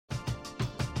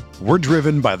We're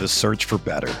driven by the search for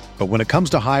better. But when it comes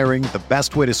to hiring, the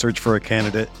best way to search for a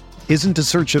candidate isn't to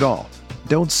search at all.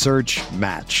 Don't search,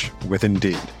 match with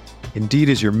Indeed. Indeed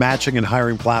is your matching and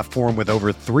hiring platform with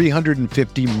over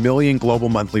 350 million global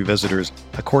monthly visitors,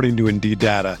 according to Indeed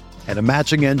data, and a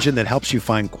matching engine that helps you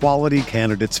find quality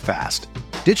candidates fast.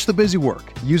 Ditch the busy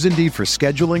work. Use Indeed for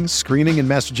scheduling, screening, and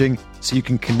messaging so you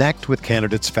can connect with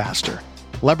candidates faster.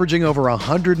 Leveraging over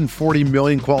 140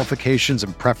 million qualifications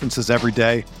and preferences every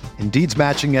day, Indeed's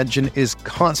matching engine is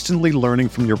constantly learning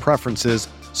from your preferences,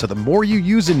 so the more you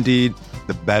use Indeed,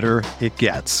 the better it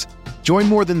gets. Join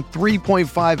more than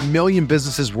 3.5 million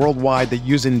businesses worldwide that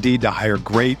use Indeed to hire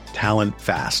great talent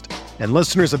fast. And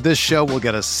listeners of this show will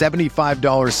get a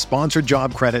 $75 sponsored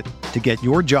job credit to get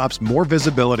your jobs more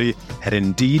visibility at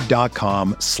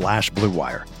Indeed.com/Blue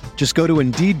Wire. Just go to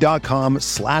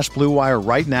Indeed.com/Blue Wire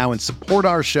right now and support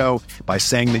our show by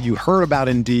saying that you heard about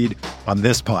Indeed on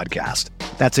this podcast.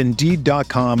 That's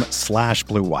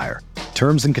Indeed.com/Blue Wire.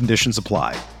 Terms and conditions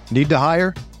apply. Need to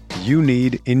hire? You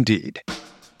need Indeed.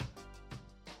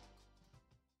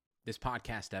 This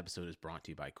podcast episode is brought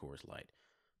to you by Coors Light.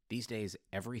 These days,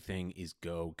 everything is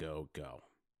go, go, go.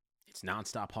 It's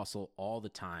nonstop hustle all the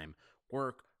time.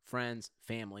 Work, friends,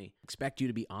 family, expect you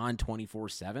to be on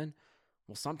 24/7.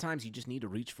 Well, sometimes you just need to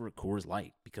reach for a Coors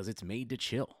Light because it's made to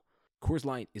chill. Coors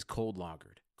Light is cold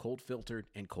lagered, cold filtered,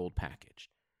 and cold packaged.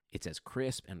 It's as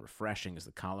crisp and refreshing as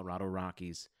the Colorado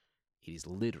Rockies. It is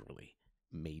literally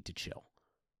made to chill.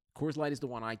 Coors Light is the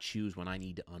one I choose when I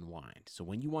need to unwind. So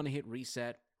when you want to hit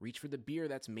reset, reach for the beer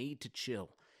that's made to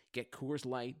chill. Get Coors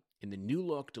Light in the new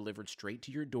look delivered straight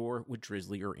to your door with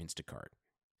Drizzly or Instacart.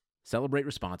 Celebrate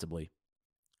responsibly.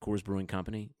 Coors Brewing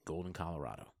Company, Golden,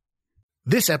 Colorado.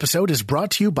 This episode is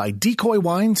brought to you by Decoy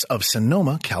Wines of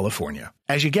Sonoma, California.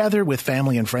 As you gather with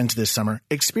family and friends this summer,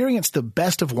 experience the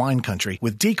best of wine country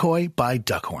with Decoy by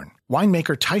Duckhorn.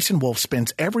 Winemaker Tyson Wolf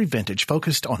spends every vintage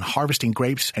focused on harvesting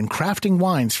grapes and crafting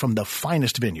wines from the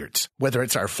finest vineyards. Whether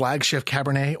it's our flagship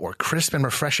Cabernet or crisp and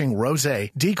refreshing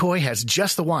Rosé, Decoy has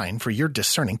just the wine for your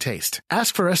discerning taste.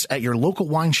 Ask for us at your local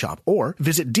wine shop or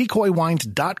visit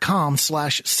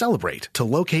decoywines.com/celebrate to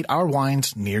locate our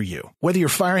wines near you. Whether you're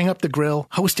firing up the grill,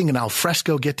 hosting an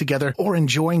alfresco get-together, or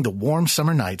enjoying the warm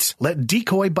summer nights, let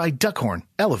Decoy by Duckhorn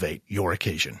elevate your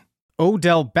occasion.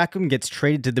 Odell Beckham gets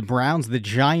traded to the Browns. The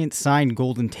Giants signed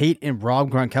Golden Tate, and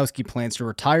Rob Gronkowski plans to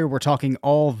retire. We're talking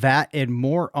all that and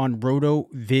more on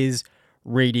RotoViz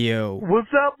Radio.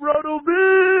 What's up,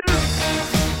 RotoViz?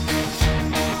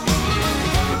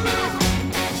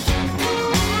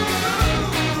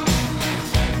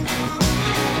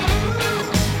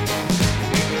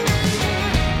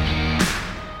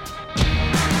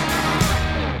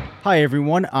 Hi,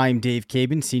 everyone. I'm Dave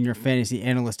Cabin, Senior Fantasy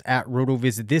Analyst at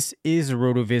RotoViz. This is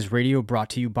RotoViz Radio,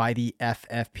 brought to you by the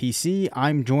FFPC.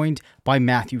 I'm joined by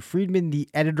Matthew Friedman, the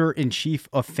Editor-in-Chief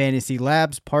of Fantasy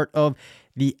Labs, part of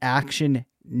the Action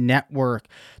Network.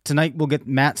 Tonight, we'll get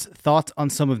Matt's thoughts on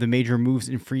some of the major moves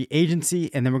in free agency,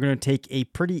 and then we're going to take a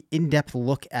pretty in-depth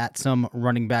look at some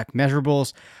running back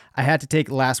measurables. I had to take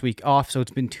last week off, so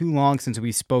it's been too long since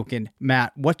we've spoken.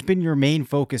 Matt, what's been your main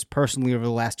focus personally over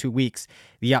the last 2 weeks?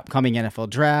 The upcoming NFL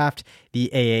draft, the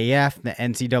AAF, the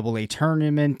NCAA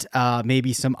tournament,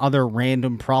 maybe some other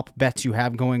random prop bets you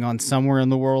have going on somewhere in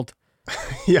the world?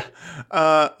 Yeah.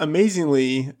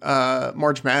 Amazingly,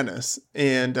 March Madness.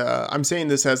 And I'm saying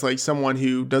this as like someone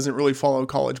who doesn't really follow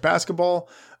college basketball,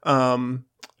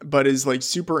 but is like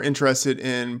super interested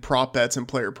in prop bets and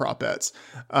player prop bets.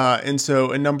 And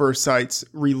so a number of sites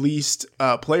released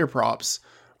player props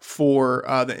for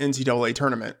the NCAA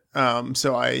tournament.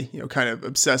 So I, kind of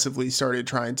obsessively started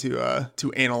trying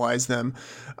to analyze them.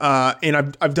 And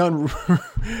I've done,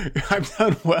 I've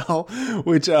done well,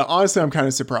 which honestly, I'm kind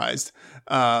of surprised.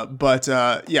 But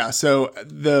so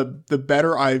the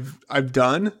better I've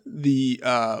done, the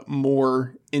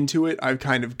more into it I've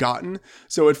kind of gotten.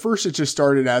 So at first it just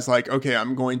started as like, okay,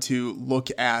 I'm going to look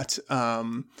at,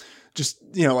 just,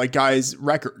 like guys'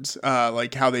 records,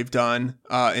 like how they've done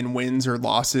in wins or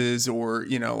losses, or,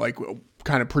 like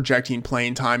kind of projecting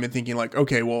playing time and thinking like,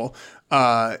 okay, well,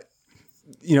 a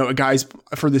guy's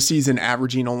for the season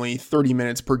averaging only 30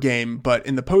 minutes per game, but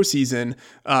in the postseason,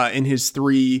 in his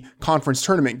 3 conference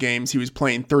tournament games, he was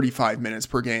playing 35 minutes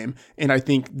per game. And I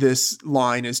think this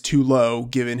line is too low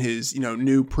given his,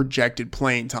 new projected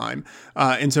playing time.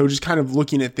 And so just kind of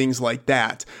looking at things like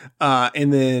that.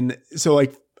 And then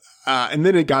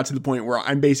it got to the point where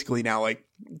I'm basically now like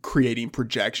creating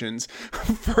projections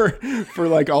for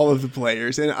like all of the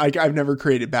players. And I've never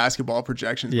created basketball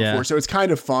projections before. So it's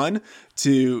kind of fun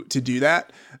to do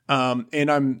that.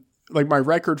 And I'm like my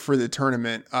record for the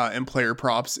tournament in player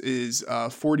props is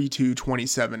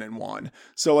 42-27-1.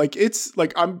 So like it's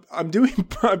like I'm doing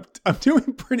I'm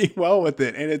doing pretty well with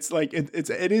it, and it's like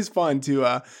it is fun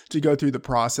to go through the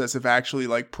process of actually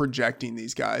like projecting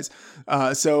these guys.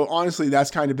 So honestly,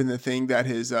 that's kind of been the thing that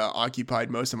has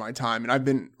occupied most of my time, and I've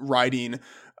been writing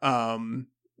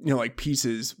like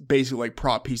pieces, basically like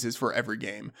prop pieces for every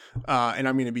game. And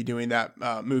I'm going to be doing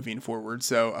that moving forward.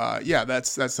 So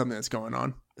that's something that's going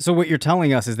on. So what you're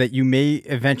telling us is that you may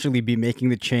eventually be making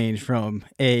the change from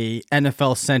a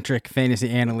NFL-centric fantasy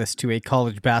analyst to a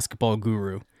college basketball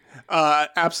guru.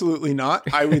 Absolutely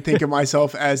not. I would think of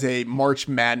myself as a March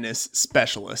Madness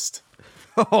specialist.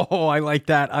 Oh, I like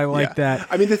that. I like that.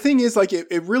 I mean, the thing is, like,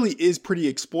 it really is pretty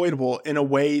exploitable in a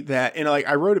way that, and like,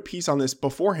 I wrote a piece on this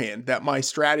beforehand that my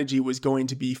strategy was going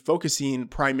to be focusing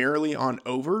primarily on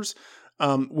overs,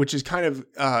 which is kind of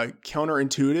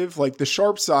counterintuitive. Like, the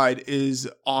sharp side is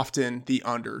often the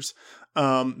unders.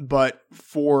 But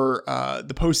for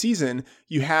the postseason,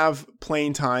 you have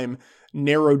playing time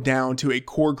narrowed down to a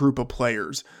core group of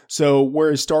players. So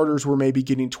whereas starters were maybe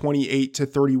getting 28 to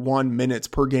 31 minutes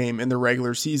per game in the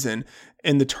regular season,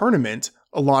 in the tournament,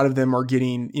 a lot of them are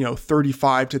getting,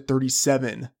 35 to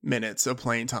 37 minutes of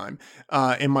playing time.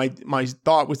 And my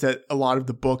thought was that a lot of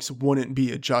the books wouldn't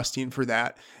be adjusting for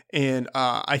that. And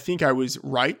I think I was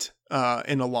right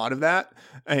in a lot of that.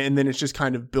 And then it's just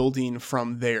kind of building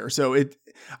from there. So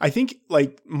I think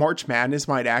like March Madness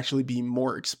might actually be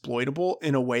more exploitable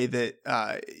in a way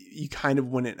that you kind of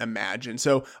wouldn't imagine.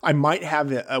 So I might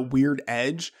have a weird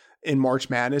edge in March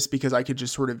Madness because I could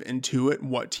just sort of intuit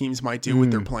what teams might do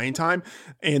with their playing time.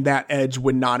 And that edge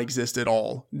would not exist at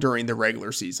all during the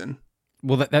regular season.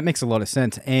 Well, that makes a lot of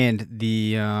sense. And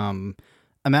the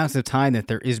amounts of time that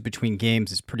there is between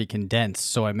games is pretty condensed.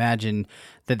 So I imagine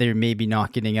that they're maybe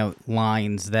not getting out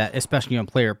lines that, especially on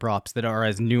player props, that are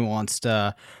as nuanced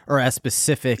or as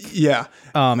specific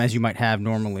as you might have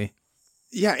normally.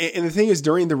 Yeah, and the thing is,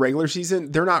 during the regular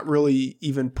season, they're not really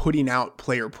even putting out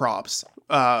player props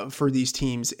for these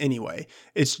teams anyway.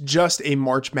 It's just a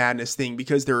March Madness thing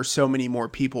because there are so many more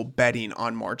people betting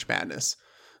on March Madness.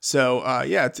 So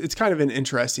it's kind of an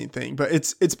interesting thing, but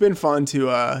it's been fun to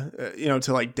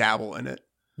to like dabble in it.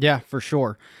 Yeah, for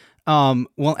sure.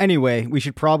 Well, anyway, we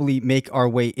should probably make our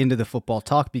way into the football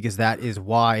talk because that is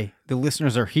why the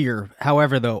listeners are here.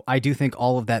 However, though, I do think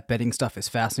all of that betting stuff is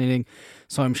fascinating,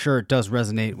 so I'm sure it does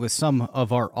resonate with some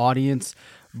of our audience.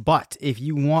 But if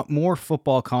you want more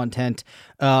football content,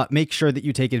 make sure that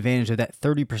you take advantage of that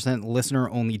 30%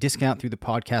 listener-only discount through the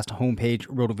podcast homepage,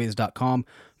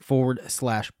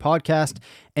 rotoviz.com/podcast.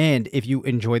 And if you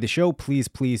enjoy the show, please,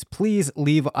 please, please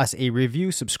leave us a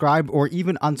review, subscribe, or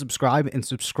even unsubscribe and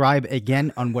subscribe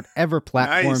again on whatever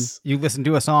platform you listen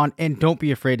to us on. And don't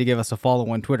be afraid to give us a follow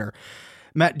on Twitter.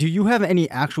 Matt, do you have any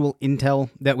actual intel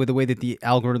that with the way that the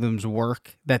algorithms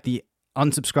work, that the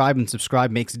unsubscribe and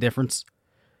subscribe makes a difference?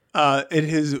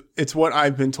 It's what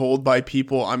I've been told by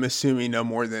people I'm assuming know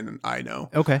more than I know.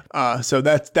 Okay. So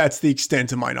that's the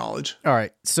extent of my knowledge. All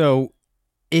right. So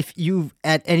if you've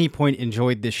at any point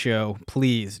enjoyed this show,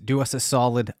 please do us a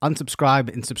solid,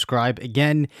 unsubscribe and subscribe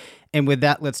again. And with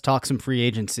that, let's talk some free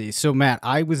agency. So Matt,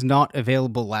 I was not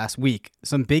available last week.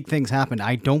 Some big things happened.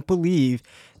 I don't believe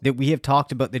that we have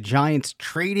talked about the Giants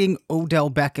trading Odell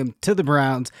Beckham to the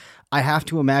Browns. I have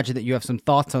to imagine that you have some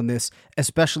thoughts on this,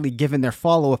 especially given their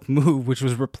follow-up move, which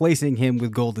was replacing him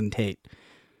with Golden Tate.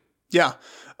 Yeah.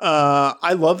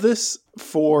 I love this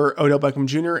for Odell Beckham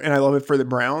Jr., and I love it for the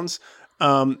Browns.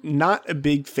 Not a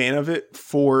big fan of it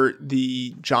for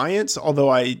the Giants, although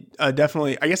I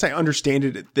guess I understand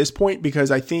it at this point because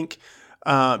I think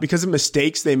because of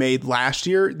mistakes they made last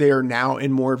year, they are now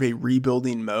in more of a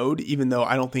rebuilding mode, even though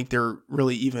I don't think they're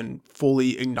really even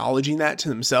fully acknowledging that to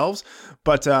themselves.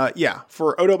 But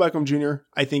for Odell Beckham Jr.,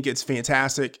 I think it's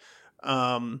fantastic.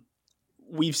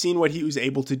 We've seen what he was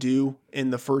able to do in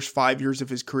the first 5 years of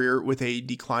his career with a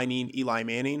declining Eli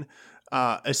Manning,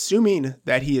 assuming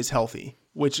that he is healthy,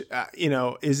 which,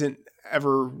 isn't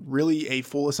ever really a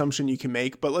full assumption you can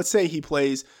make. But let's say he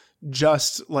plays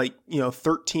just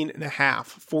 13 and a half,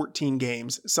 14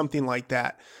 games, something like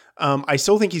that. I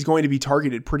still think he's going to be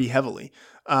targeted pretty heavily.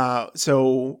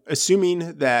 So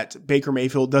assuming that Baker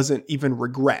Mayfield doesn't even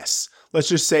regress, let's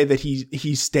just say that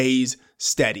he stays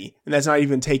steady. And that's not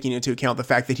even taking into account the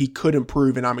fact that he could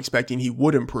improve, and I'm expecting he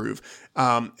would improve,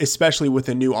 especially with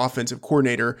a new offensive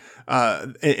coordinator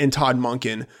in Todd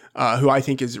Monken, who I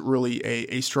think is really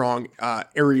a strong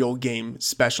aerial game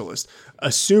specialist.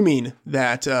 Assuming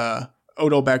that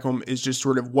Odell Beckham is just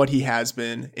sort of what he has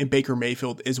been and Baker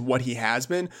Mayfield is what he has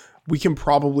been, we can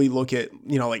probably look at,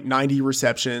 like 90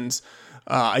 receptions,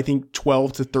 I think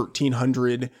 12 to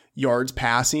 1,300 yards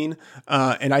passing.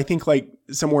 And I think like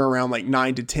somewhere around like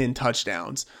 9 to 10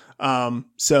 touchdowns.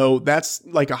 So that's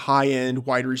like a high end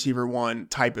wide receiver one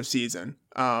type of season.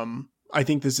 I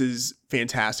think this is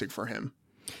fantastic for him.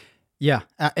 Yeah,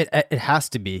 it has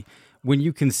to be when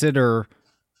you consider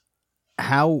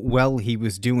how well he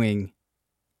was doing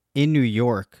in New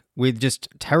York with just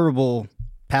terrible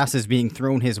passes being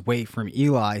thrown his way from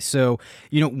Eli. So,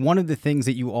 one of the things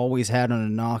that you always had on a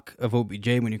knock of OBJ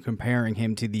when you're comparing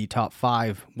him to the top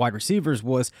 5 wide receivers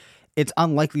was it's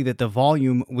unlikely that the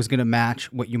volume was going to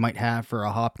match what you might have for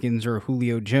a Hopkins or a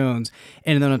Julio Jones.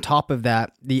 And then on top of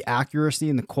that, the accuracy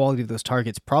and the quality of those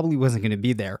targets probably wasn't going to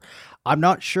be there. I'm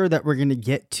not sure that we're going to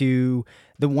get to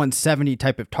the 170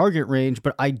 type of target range,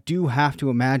 but I do have to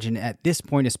imagine at this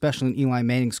point, especially in Eli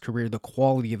Manning's career, the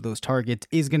quality of those targets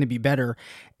is going to be better.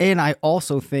 And I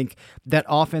also think that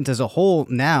offense as a whole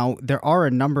now, there are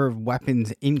a number of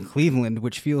weapons in Cleveland,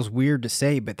 which feels weird to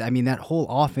say, but I mean, that whole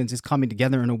offense is coming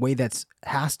together in a way that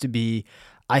has to be,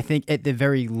 I think, at the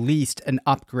very least, an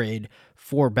upgrade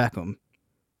for Beckham.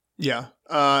 Yeah.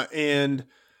 And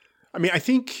I mean, I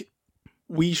think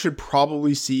we should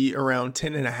probably see around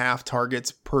 10.5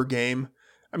 targets per game.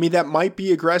 I mean, that might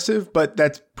be aggressive, but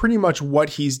that's pretty much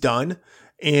what he's done.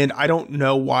 And I don't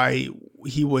know why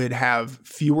he would have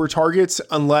fewer targets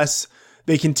unless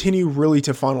they continue really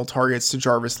to funnel targets to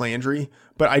Jarvis Landry.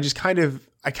 But I kind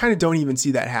of don't even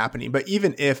see that happening. But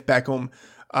even if Beckham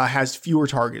has fewer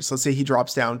targets, let's say he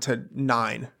drops down to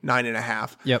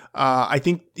 9.5. Yep. I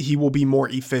think he will be more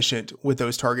efficient with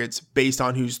those targets based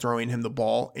on who's throwing him the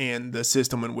ball and the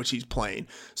system in which he's playing.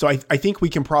 So I think we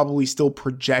can probably still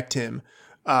project him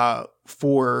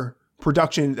for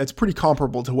production that's pretty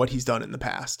comparable to what he's done in the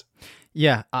past.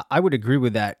 Yeah, I would agree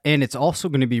with that. And it's also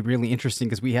going to be really interesting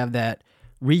because we have that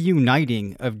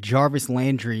reuniting of Jarvis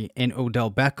Landry and Odell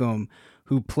Beckham,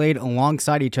 who played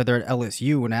alongside each other at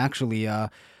LSU. And actually,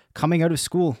 coming out of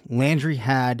school, Landry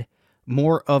had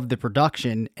more of the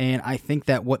production. And I think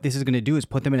that what this is going to do is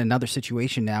put them in another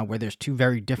situation now where there's two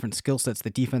very different skill sets the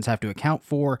defense have to account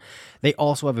for. They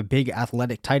also have a big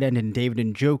athletic tight end in David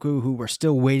Njoku, who we're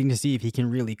still waiting to see if he can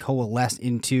really coalesce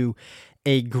into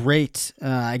a great,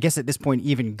 I guess at this point,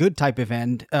 even good type of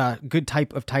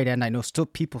tight end. I know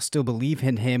people still believe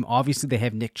in him. Obviously, they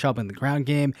have Nick Chubb in the ground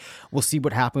game. We'll see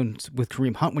what happens with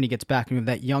Kareem Hunt when he gets back, and we have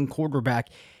that young quarterback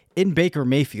in Baker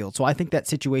Mayfield. So I think that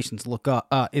situation's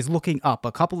is looking up.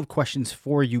 A couple of questions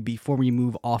for you before we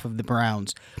move off of the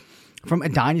Browns. From a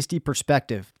dynasty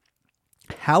perspective,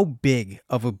 how big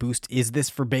of a boost is this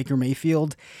for Baker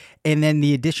Mayfield? And then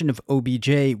the addition of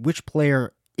OBJ, which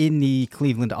player in the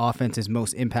Cleveland offense is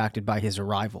most impacted by his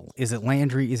arrival? Is it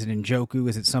Landry? Is it Njoku?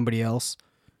 Is it somebody else?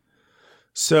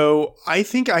 So I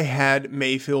think I had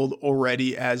Mayfield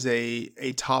already as a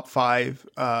top 5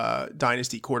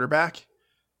 dynasty quarterback.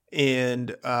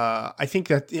 And I think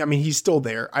that, I mean, he's still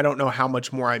there. I don't know how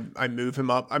much more I move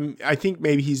him up. I think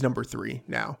maybe he's number 3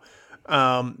 now.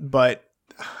 But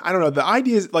I don't know. The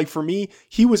idea is, like, for me,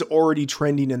 he was already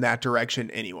trending in that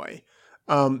direction anyway.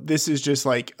 This is just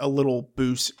like a little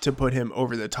boost to put him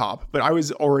over the top, but I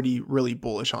was already really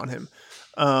bullish on him.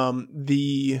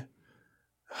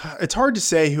 It's hard to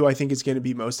say who I think is going to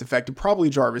be most effective. Probably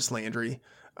Jarvis Landry.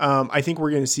 I think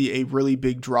we're going to see a really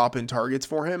big drop in targets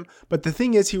for him. But the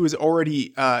thing is, he was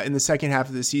already in the second half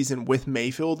of the season with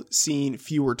Mayfield seeing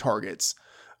fewer targets.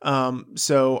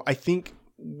 So I think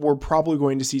we're probably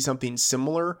going to see something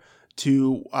similar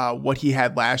to what he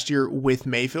had last year with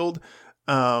Mayfield.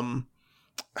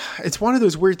 It's one of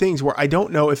those weird things where I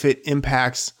don't know if it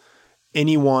impacts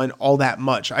anyone all that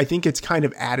much. I think it's kind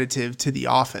of additive to the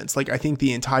offense. Like, I think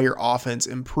the entire offense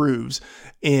improves.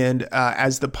 And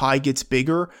as the pie gets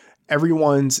bigger,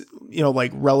 everyone's,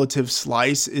 like relative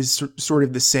slice is sort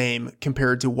of the same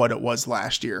compared to what it was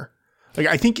last year. Like,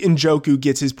 I think Njoku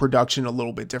gets his production a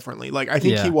little bit differently. Like, I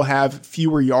think he will have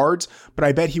fewer yards, but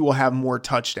I bet he will have more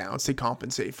touchdowns to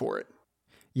compensate for it.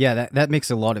 Yeah, that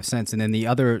makes a lot of sense. And then the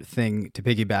other thing to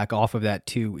piggyback off of that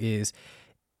too is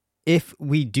if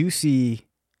we do see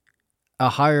a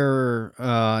higher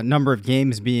number of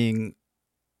games being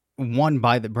won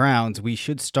by the Browns, we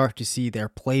should start to see their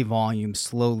play volume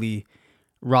slowly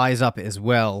rise up as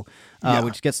well,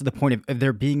 which gets to the point of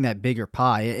there being that bigger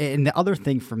pie. And the other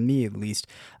thing for me, at least,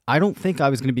 I don't think I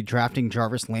was going to be drafting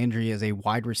Jarvis Landry as a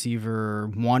wide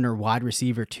receiver 1 or wide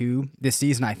receiver 2 this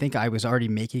season. I think I was already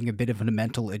making a bit of a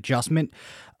mental adjustment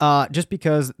just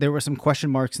because there were some question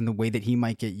marks in the way that he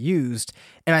might get used.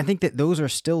 And I think that those are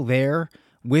still there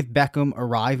with Beckham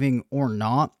arriving or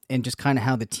not. and just kind of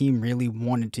how the team really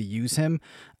wanted to use him.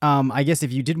 I guess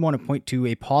if you did want to point to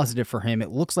a positive for him,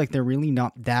 it looks like they're really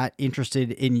not that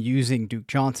interested in using Duke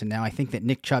Johnson. Now, I think that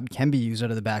Nick Chubb can be used out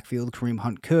of the backfield. Kareem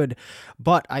Hunt could,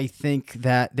 but I think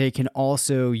that they can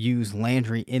also use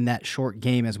Landry in that short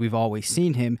game, as we've always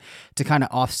seen him, to kind of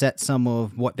offset some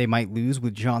of what they might lose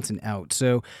with Johnson out.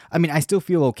 So, I mean, I still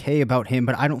feel okay about him,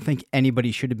 but I don't think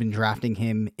anybody should have been drafting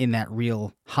him in that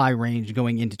real high range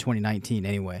going into 2019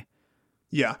 anyway.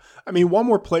 Yeah. I mean, one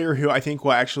more player who I think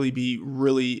will actually be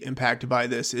really impacted by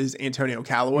this is Antonio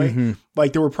Callaway. Mm-hmm.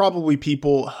 Like, there were probably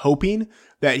people hoping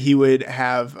that he would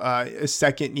have a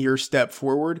second year step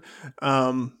forward.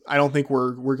 I don't think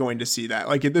we're going to see that.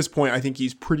 Like, at this point, I think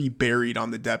he's pretty buried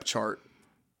on the depth chart.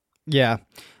 Yeah.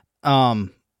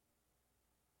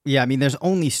 Yeah, I mean, there's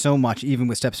only so much, even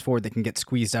with steps forward, that can get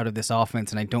squeezed out of this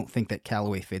offense, and I don't think that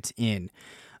Callaway fits in.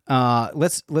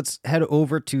 Let's head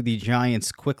over to the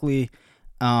Giants quickly.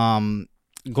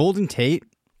 Golden Tate,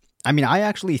 I mean, I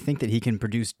actually think that he can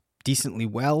produce decently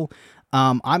well.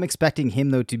 I'm expecting him,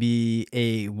 though, to be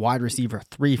a wide receiver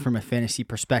 3 from a fantasy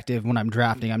perspective when I'm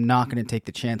drafting. I'm not going to take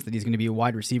the chance that he's going to be a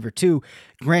wide receiver 2.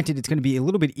 Granted, it's going to be a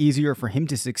little bit easier for him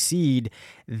to succeed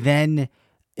than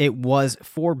it was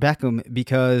for Beckham,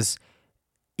 because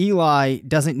Eli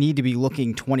doesn't need to be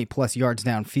looking 20 plus yards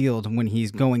downfield when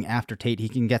he's going after Tate. He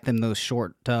can get them those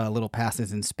short little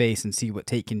passes in space and see what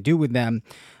Tate can do with them.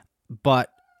 But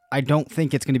I don't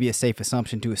think it's going to be a safe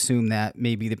assumption to assume that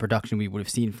maybe the production we would have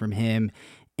seen from him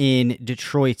in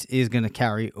Detroit is going to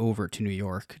carry over to New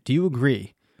York. Do you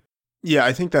agree? Yeah,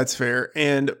 I think that's fair.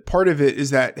 And part of it is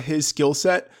that his skill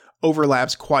set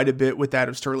overlaps quite a bit with that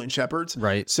of Sterling Shepard's.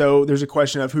 Right. So there's a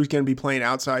question of who's going to be playing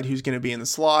outside, who's going to be in the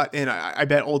slot. And I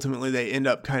bet ultimately they end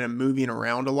up kind of moving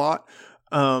around a lot.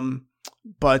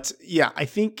 But yeah, I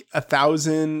think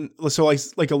 1,000, so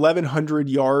like 1,100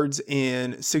 yards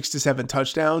and 6 to 7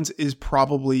 touchdowns is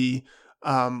probably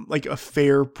like a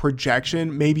fair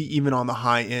projection, maybe even on the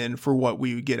high end for what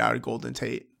we would get out of Golden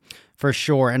Tate. For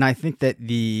sure. And I think that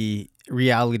the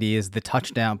reality is the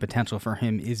touchdown potential for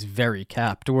him is very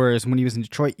capped. Whereas when he was in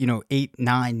Detroit, 8,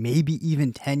 9, maybe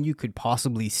even 10, you could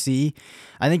possibly see.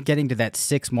 I think getting to that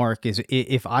 6 mark is,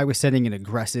 if I was setting an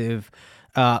aggressive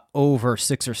over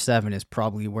 6 or 7, is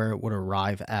probably where it would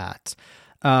arrive at.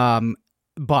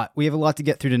 But we have a lot to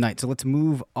get through tonight. So let's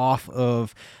move off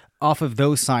of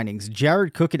those signings.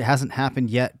 Jared Cook, it hasn't happened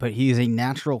yet, but he is a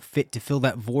natural fit to fill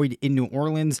that void in New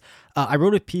Orleans. I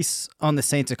wrote a piece on the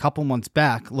Saints a couple months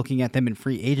back looking at them in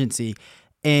free agency,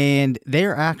 and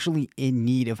they're actually in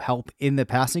need of help in the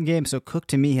passing game. So Cook,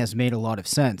 to me, has made a lot of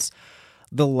sense.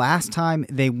 The last time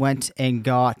they went and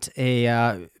got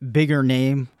a bigger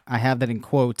name, I have that in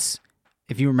quotes,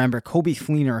 if you remember, Coby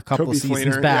Fleener a couple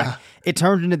seasons back. Yeah. It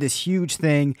turned into this huge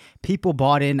thing. People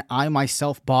bought in. I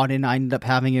myself bought in. I ended up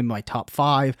having in my top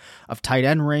 5 of tight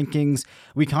end rankings.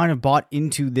 We kind of bought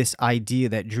into this idea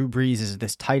that Drew Brees is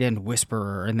this tight end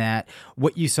whisperer, and that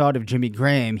what you saw out of Jimmy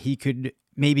Graham, he could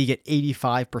maybe get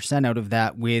 85% out of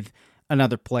that with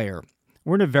another player.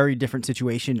 We're in a very different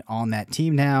situation on that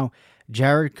team now.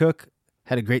 Jared Cook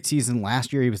had a great season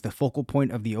last year. He was the focal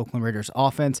point of the Oakland Raiders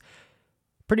offense.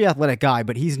 Pretty athletic guy,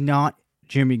 but he's not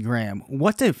Jimmy Graham.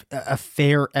 What's a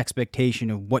fair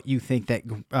expectation of what you think that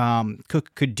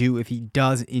Cook could do if he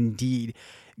does indeed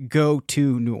go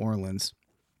to New Orleans?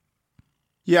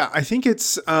 Yeah, I think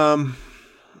it's something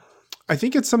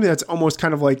that's almost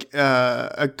kind of like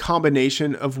a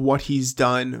combination of what he's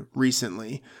done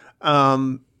recently.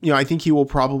 I think he will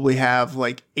probably have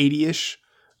like 80-ish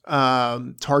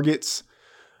targets,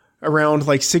 around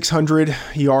like 600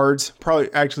 yards,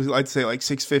 probably actually I'd say like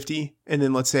 650, and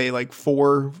then let's say like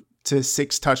 4 to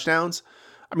 6 touchdowns.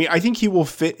 I mean, I think he will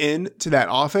fit into that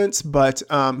offense, but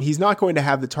he's not going to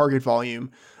have the target volume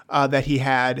that he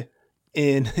had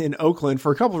in Oakland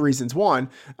for a couple of reasons. One,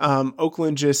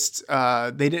 Oakland just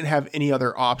they didn't have any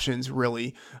other options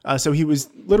really, so he was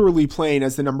literally playing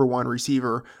as the number 1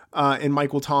 receiver, and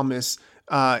Michael Thomas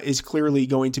is clearly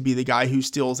going to be the guy who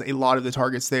steals a lot of the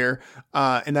targets there.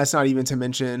 And that's not even to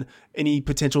mention any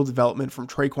potential development from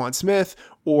Traquan Smith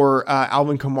or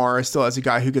Alvin Kamara still as a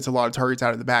guy who gets a lot of targets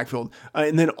out of the backfield.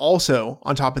 And then also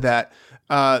on top of that,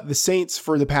 the Saints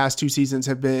for the past 2 seasons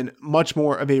have been much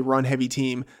more of a run heavy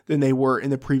team than they were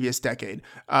in the previous decade.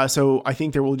 So I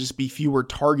think there will just be fewer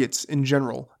targets in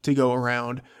general to go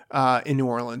around in New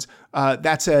Orleans.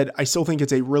 That said, I still think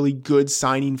it's a really good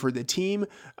signing for the team,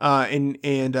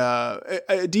 and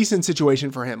a decent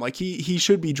situation for him. Like he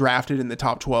should be drafted in the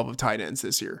top 12 of tight ends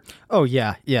this year. Oh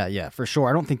yeah, for sure.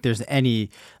 I don't think there's any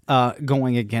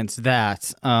going against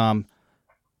that.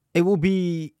 It will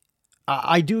be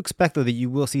I do expect, though, that you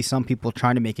will see some people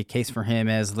trying to make a case for him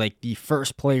as like the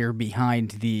first player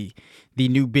behind the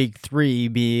new big three,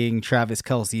 being Travis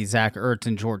Kelce, Zach Ertz,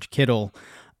 and George Kittle.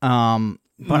 But I'm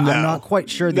not quite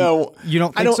sure. You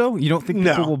don't think so? You don't think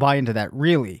people will buy into that?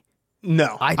 Really?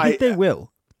 No. I think they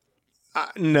will.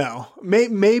 No.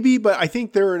 Maybe, but I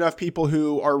think there are enough people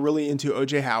who are really into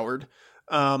O.J. Howard.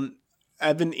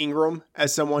 Evan Ingram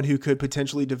as someone who could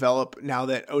potentially develop now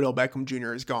that Odell Beckham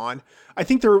Jr. is gone. I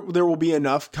think there will be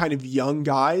enough kind of young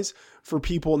guys for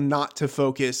people not to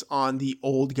focus on the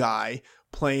old guy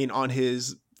playing on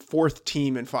his fourth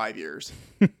team in 5 years.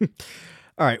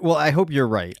 All right. Well, I hope you're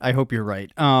right.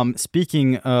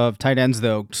 Speaking of tight ends,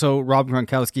 though, so Rob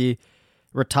Gronkowski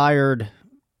retired,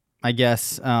 I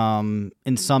guess,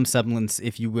 in some semblance,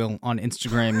 if you will, on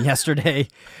Instagram yesterday.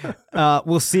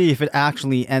 We'll see if it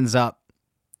actually ends up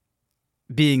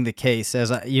being the case, as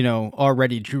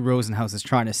already Drew Rosenhaus is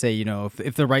trying to say,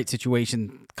 if the right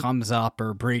situation comes up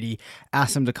or Brady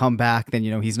asks him to come back, then,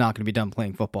 he's not going to be done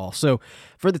playing football. So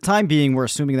for the time being, we're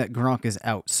assuming that Gronk is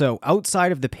out. So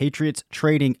outside of the Patriots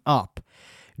trading up,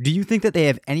 do you think that they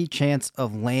have any chance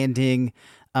of landing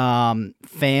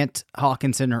Fant,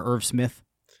 Hawkinson, or Irv Smith?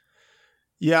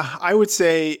 Yeah, I would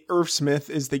say Irv Smith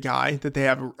is the guy that they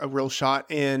have a real shot.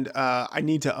 And I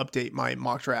need to update my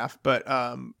mock draft, but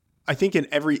I think in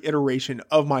every iteration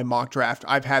of my mock draft,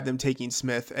 I've had them taking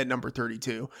Smith at number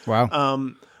 32.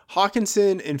 Wow.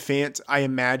 Hawkinson and Fant, I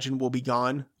imagine, will be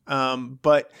gone.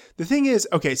 But the thing is,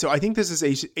 okay, so I think this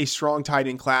is a strong tight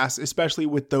end class, especially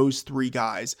with those three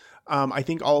guys. I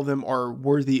think all of them are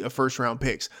worthy of first round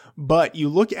picks. But you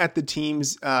look at the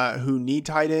teams who need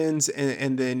tight ends,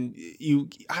 and then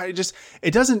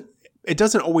it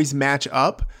doesn't always match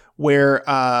up where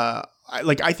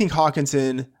I think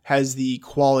Hawkinson has the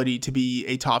quality to be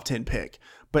a top 10 pick,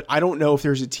 but I don't know if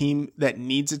there's a team that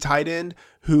needs a tight end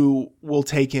who will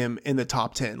take him in the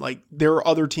top 10. Like, there are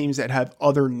other teams that have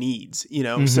other needs,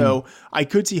 so I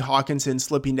could see Hawkinson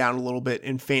slipping down a little bit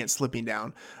and Fant slipping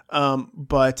down.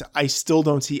 But I still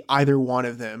don't see either one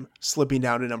of them slipping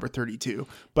down to number 32,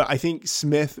 but I think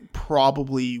Smith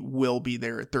probably will be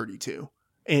there at 32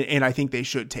 and I think they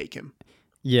should take him.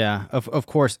 Yeah, of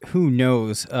course, who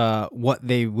knows what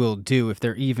they will do, if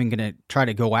they're even going to try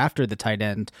to go after the tight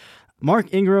end.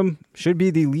 Mark Ingram should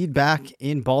be the lead back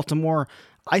in Baltimore.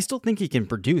 I still think he can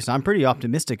produce. I'm pretty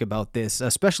optimistic about this,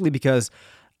 especially because,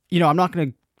 I'm not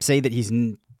going to say that he's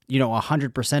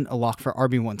 100% a lock for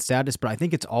RB1 status, but I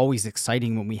think it's always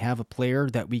exciting when we have a player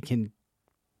that we can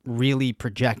really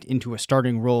project into a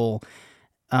starting role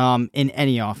in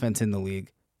any offense in the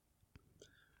league.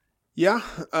 Yeah,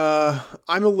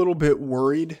 I'm a little bit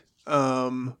worried,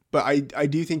 but I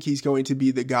do think he's going to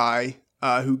be the guy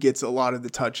who gets a lot of the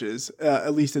touches,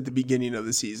 at least at the beginning of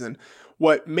the season.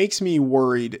 What makes me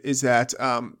worried is that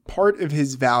part of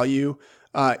his value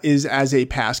is as a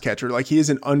pass catcher. Like, he is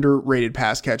an underrated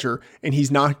pass catcher, and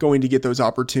he's not going to get those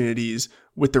opportunities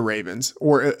with the Ravens,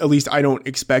 or at least I don't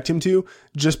expect him to,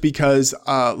 just because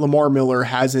Lamar Miller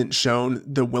hasn't shown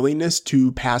the willingness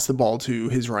to pass the ball to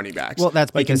his running backs. Well,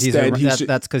 that's because he's a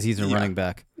running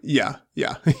back. Yeah,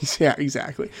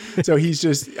 exactly. So he's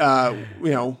just, he's just.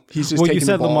 Well, taking you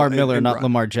said the ball Lamar Miller, and not run.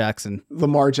 Lamar Jackson.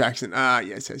 Lamar Jackson.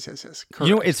 Yes.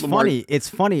 Correct. It's funny. It's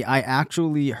funny. I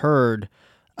actually heard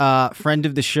friend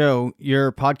of the show,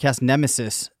 your podcast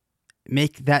nemesis,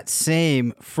 make that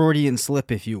same Freudian slip,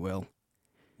 if you will.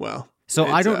 Well, so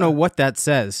I don't know what that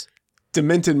says.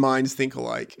 Demented minds think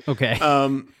alike. Okay.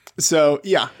 So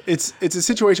yeah, it's a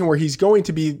situation where he's going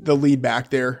to be the lead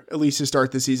back there, at least to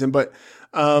start the season. But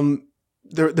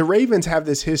the Ravens have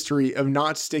this history of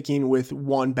not sticking with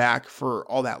one back for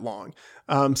all that long.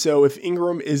 So if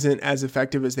Ingram isn't as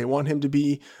effective as they want him to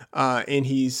be, and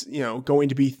he's going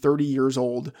to be 30 years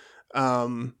old, I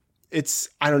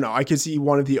don't know. I could see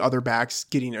one of the other backs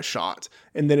getting a shot,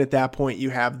 and then at that point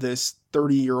you have this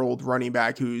 30-year-old running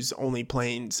back who's only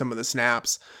playing some of the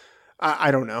snaps.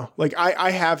 I don't know. Like,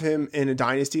 I have him in a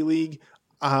dynasty league,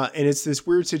 and it's this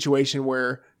weird situation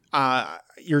where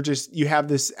you have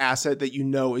this asset that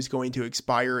is going to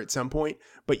expire at some point,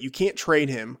 but you can't trade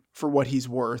him for what he's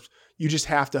worth. You just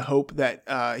have to hope that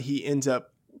he ends up,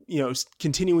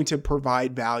 continuing to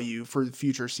provide value for the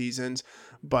future seasons.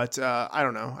 But I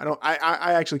don't know.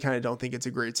 I actually kind of don't think it's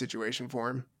a great situation for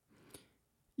him.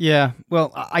 Yeah,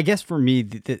 well, I guess for me,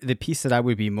 the piece that I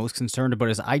would be most concerned about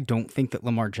is I don't think that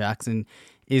Lamar Jackson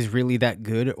is really that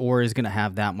good or is going to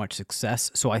have that much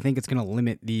success. So I think it's going to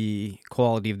limit the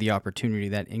quality of the opportunity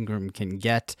that Ingram can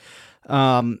get.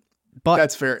 But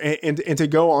that's fair. And to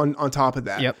go on top of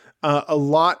that, yep. A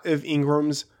lot of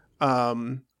Ingram's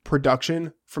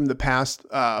production from the past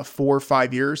 4 or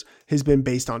 5 years has been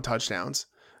based on touchdowns.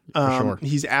 Sure.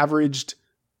 He's averaged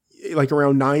like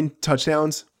around 9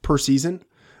 touchdowns per season.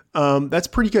 That's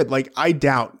pretty good. Like, I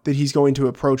doubt that he's going to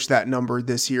approach that number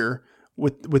this year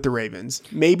with the Ravens.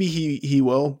 Maybe he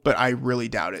will, but I really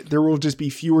doubt it. There will just be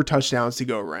fewer touchdowns to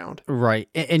go around. Right.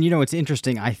 And it's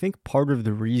interesting. I think part of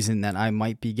the reason that I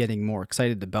might be getting more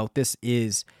excited about this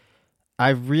is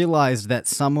I've realized that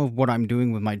some of what I'm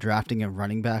doing with my drafting of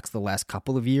running backs the last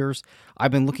couple of years,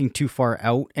 I've been looking too far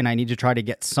out, and I need to try to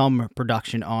get some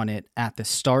production on it at the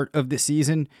start of the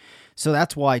season. So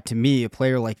that's why, to me, a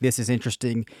player like this is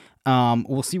interesting.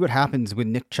 We'll see what happens with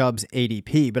Nick Chubb's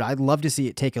ADP, but I'd love to see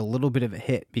it take a little bit of a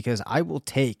hit, because I will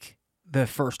take the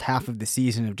first half of the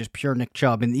season of just pure Nick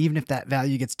Chubb. And even if that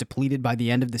value gets depleted by the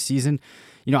end of the season,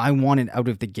 I want it out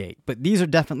of the gate. But these are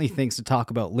definitely things to talk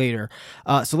about later.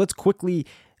 So let's quickly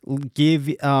give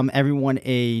everyone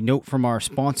a note from our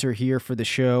sponsor here for the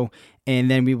show,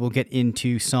 and then we will get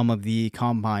into some of the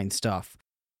combine stuff.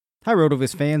 Hi,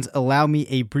 RotoViz fans. Allow me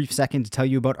a brief second to tell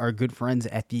you about our good friends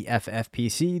at the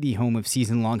FFPC, the home of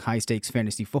season-long high-stakes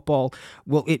fantasy football.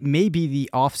 Well, it may be the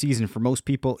off-season for most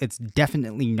people. It's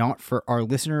definitely not for our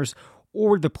listeners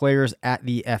or the players at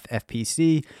the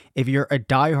FFPC. If you're a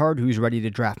diehard who's ready to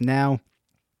draft now,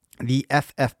 the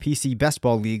FFPC Best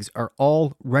Ball Leagues are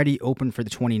already open for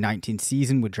the 2019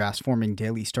 season, with drafts forming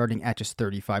daily starting at just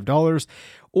 $35.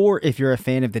 Or if you're a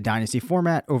fan of the Dynasty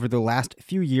format, over the last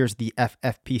few years, the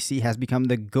FFPC has become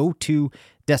the go-to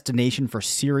destination for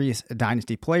serious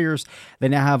Dynasty players. They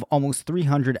now have almost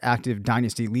 300 active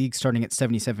Dynasty leagues starting at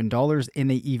 $77, and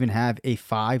they even have a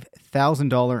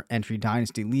 $5,000 entry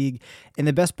Dynasty league. And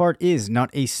the best part is, not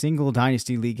a single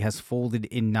Dynasty league has folded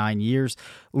in 9 years.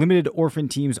 Limited orphan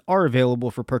teams are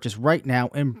available for purchase right now,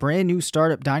 and brand new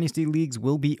startup Dynasty leagues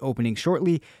will be opening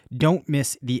shortly. Don't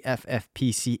miss the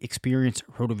FFPC experience.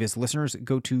 RotoViz listeners,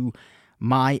 go to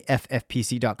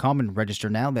myffpc.com and register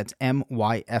now. That's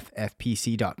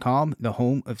myffpc.com, the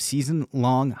home of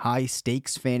season-long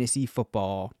high-stakes fantasy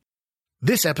football.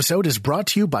 This episode is brought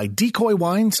to you by Decoy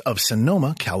Wines of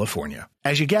Sonoma, California.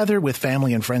 As you gather with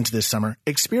family and friends this summer,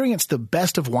 experience the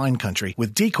best of wine country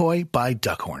with Decoy by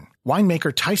Duckhorn.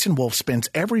 Winemaker Tyson Wolf spends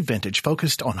every vintage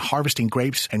focused on harvesting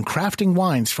grapes and crafting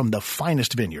wines from the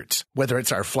finest vineyards. Whether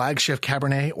it's our flagship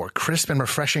Cabernet or crisp and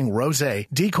refreshing Rosé,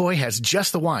 Decoy has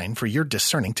just the wine for your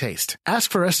discerning taste. Ask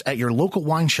for us at your local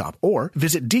wine shop or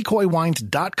visit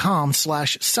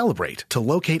decoywines.com/celebrate to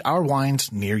locate our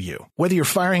wines near you. Whether you're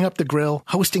firing up the grill,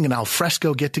 hosting an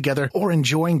alfresco get-together, or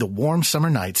enjoying the warm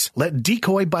summer nights, let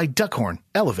Decoy by Duckhorn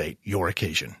elevate your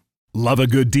occasion. Love a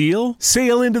good deal?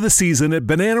 Sail into the season at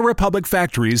Banana Republic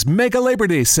Factory's Mega Labor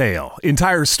Day Sale.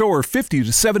 Entire store 50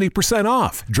 to 70%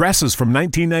 off. Dresses from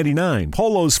 $19.99.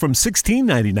 Polos from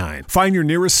 $16.99. Find your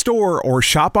nearest store or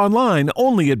shop online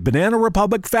only at Banana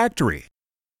Republic Factory.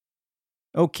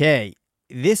 Okay,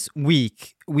 this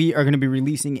week we are going to be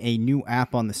releasing a new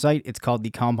app on the site. It's called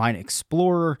the Combine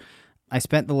Explorer. I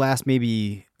spent the last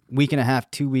maybe week and a half,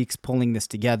 2 weeks pulling this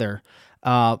together.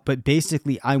 But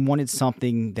basically, I wanted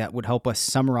something that would help us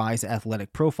summarize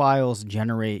athletic profiles,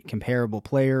 generate comparable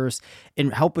players,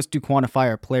 and help us to quantify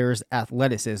our players'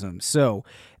 athleticism. So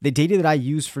the data that I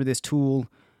used for this tool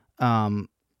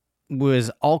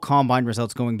was all combine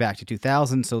results going back to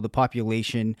 2000. So the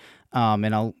population,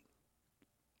 and I'll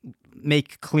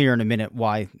make clear in a minute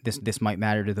why this might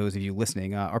matter to those of you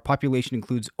listening. Our population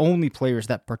includes only players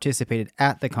that participated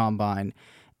at the combine.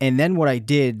 And then what I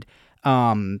did,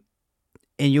 and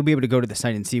you'll be able to go to the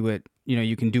site and see what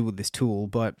you can do with this tool,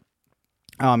 but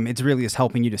it's really just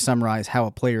helping you to summarize how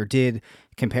a player did,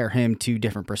 compare him to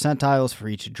different percentiles for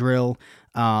each drill,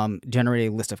 generate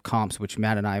a list of comps, which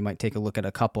Matt and I might take a look at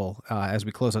a couple as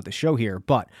we close out the show here.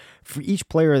 But for each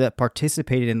player that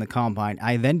participated in the combine,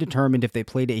 I then determined if they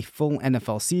played a full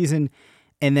NFL season,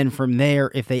 and then from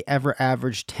there, if they ever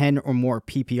averaged 10 or more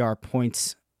PPR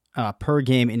points per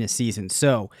game in a season.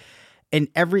 So in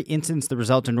every instance, the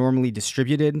results are normally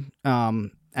distributed,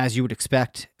 as you would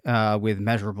expect with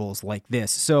measurables like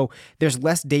this. So there's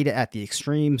less data at the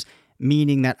extremes,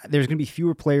 meaning that there's going to be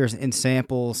fewer players in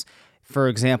samples, for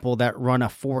example, that run a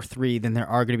 4.3 than there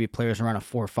are going to be players around a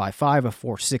 4.55, a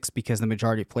 4.6, because the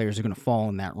majority of players are going to fall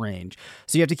in that range.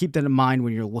 So you have to keep that in mind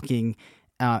when you're looking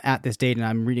at this data, and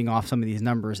I'm reading off some of these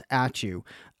numbers at you.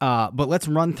 But let's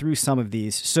run through some of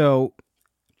these. So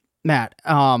Matt,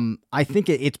 I think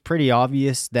it's pretty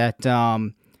obvious that,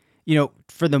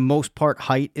 for the most part,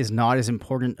 height is not as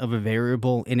important of a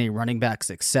variable in a running back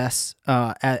success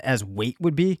as weight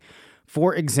would be,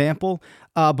 for example.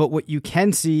 But what you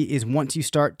can see is once you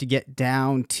start to get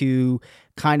down to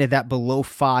kind of that below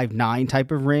 5'9"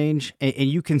 type of range. And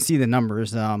you can see the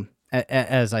numbers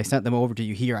as I sent them over to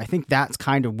you here. I think that's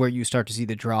kind of where you start to see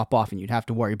the drop off and you'd have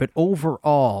to worry. But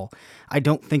overall, I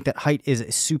don't think that height is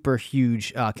a super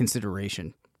huge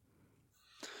consideration.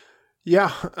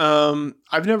 Yeah,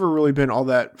 I've never really been all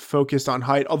that focused on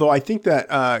height, although I think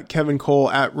that Kevin Cole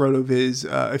at RotoViz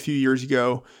a few years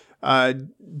ago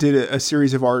did a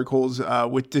series of articles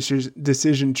with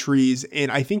decision trees,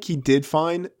 and I think he did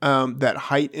find that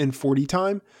height and 40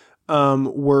 time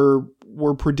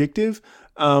were predictive,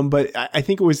 but I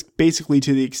think it was basically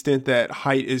to the extent that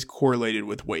height is correlated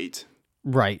with weight.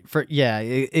 Right.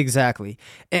 Exactly.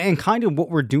 And kind of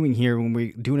what we're doing here when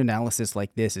we do an analysis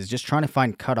like this is just trying to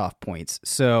find cutoff points.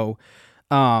 So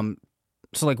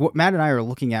like what Matt and I are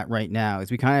looking at right now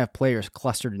is we kind of have players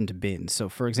clustered into bins. So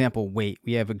for example, weight,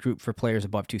 we have a group for players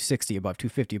above 260, above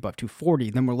 250, above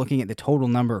 240. Then we're looking at the total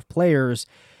number of players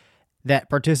that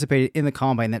participated in the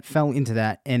combine that fell into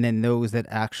that. And then those that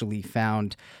actually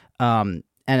found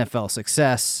NFL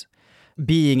success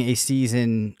being a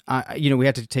season, we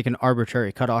had to take an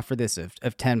arbitrary cutoff for this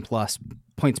of 10 plus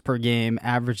points per game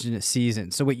averaged in a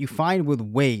season. So what you find with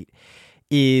weight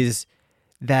is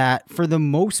that for the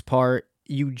most part,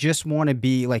 you just want to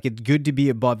be like, it's good to be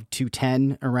above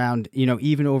 210 around,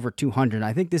 even over 200.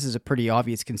 I think this is a pretty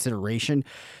obvious consideration.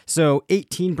 So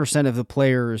 18% of the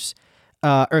players,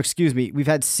 we've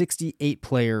had 68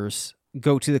 players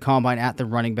go to the combine at the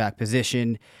running back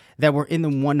position that were in the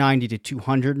 190 to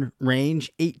 200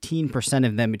 range. 18%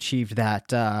 of them achieved that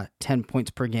 10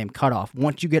 points per game cutoff.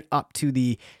 Once you get up to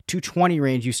the 220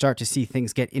 range, you start to see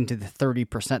things get into the 30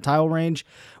 percentile range,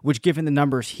 which given the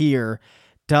numbers here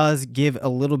does give a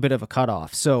little bit of a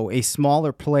cutoff. So a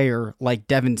smaller player like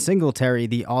Devin Singletary,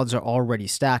 the odds are already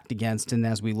stacked against. And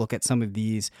as we look at some of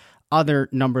these other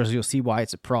numbers, you'll see why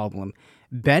it's a problem.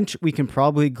 Bench, we can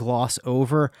probably gloss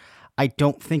over. I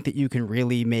don't think that you can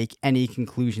really make any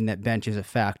conclusion that bench is a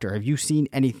factor. Have you seen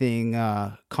anything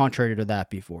contrary to that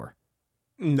before?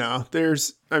 No,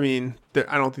 I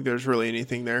don't think there's really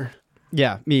anything there.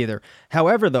 Yeah, me either.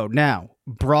 However, though, now,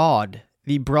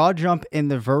 the broad jump and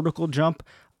the vertical jump,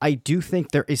 I do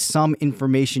think there is some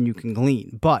information you can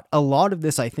glean. But a lot of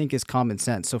this, I think, is common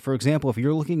sense. So, for example, if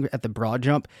you're looking at the broad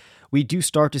jump, we do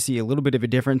start to see a little bit of a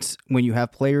difference when you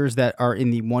have players that are in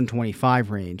the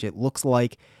 125 range. It looks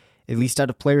like, at least out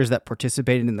of players that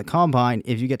participated in the combine,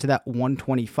 if you get to that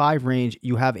 125 range,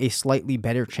 you have a slightly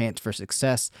better chance for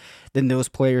success than those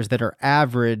players that are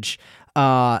average.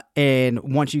 And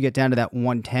once you get down to that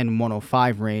 110,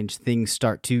 105 range, things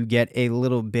start to get a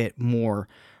little bit more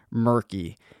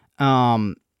murky.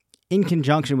 In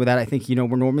conjunction with that, I think,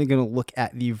 we're normally going to look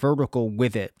at the vertical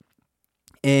with it.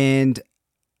 And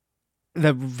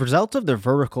the results of the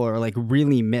vertical are like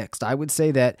really mixed. I would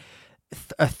say that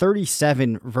a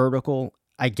 37 vertical,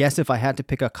 I guess if I had to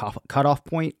pick a cutoff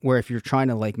point where if you're trying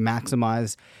to like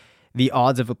maximize the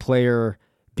odds of a player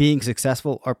being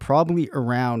successful are probably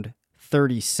around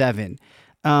 37.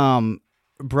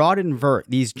 Broad and vert,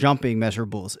 these jumping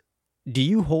measurables, do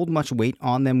you hold much weight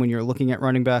on them when you're looking at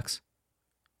running backs?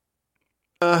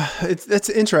 That's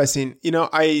interesting.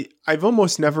 I've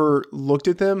almost never looked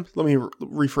at them. Let me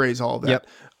rephrase all of that. Yep.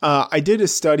 I did a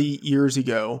study years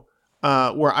ago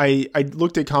where I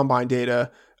looked at combine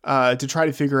data to try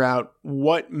to figure out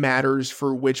what matters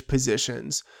for which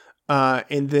positions.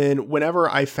 And then whenever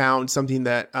I found something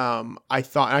that I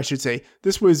thought, I should say,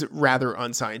 this was rather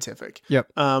unscientific.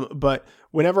 Yep. But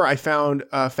whenever I found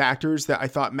factors that I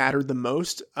thought mattered the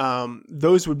most,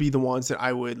 those would be the ones that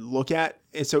I would look at.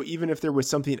 And so even if there was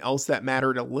something else that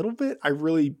mattered a little bit, I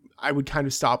would kind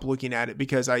of stop looking at it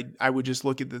because I would just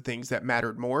look at the things that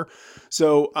mattered more.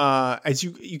 So as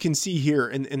you can see here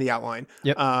in the outline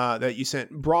yep. That you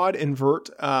sent, broad and vert,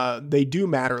 they do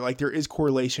matter. Like there is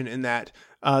correlation in that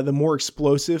the more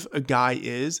explosive a guy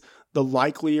is, the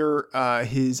likelier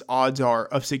his odds are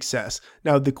of success.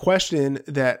 Now, the question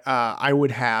that I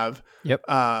would have, yep.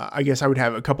 I guess I would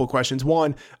have a couple of questions.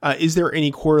 One, is there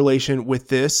any correlation with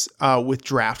this with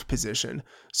draft position?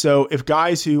 So if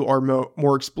guys who are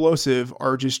more explosive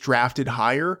are just drafted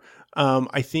higher,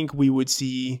 I think we would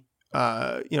see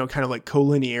kind of like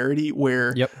collinearity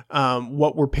where yep.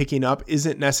 What we're picking up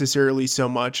isn't necessarily so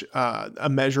much a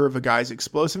measure of a guy's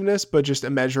explosiveness, but just a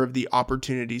measure of the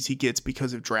opportunities he gets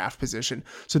because of draft position.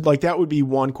 So like that would be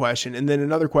one question. And then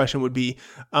another question would be,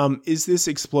 is this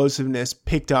explosiveness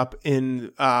picked up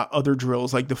in other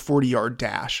drills like the 40-yard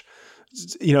dash?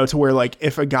 To where like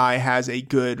if a guy has a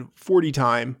good 40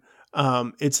 time,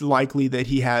 it's likely that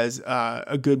he has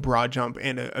a good broad jump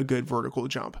and a good vertical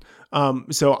jump.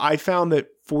 So I found that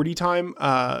 40 time,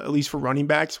 at least for running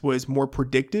backs, was more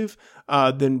predictive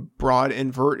than broad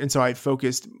and vert. And so I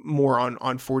focused more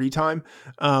on 40 time.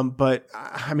 But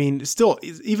I mean, still,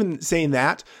 even saying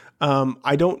that,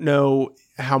 I don't know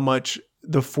how much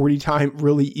the 40 time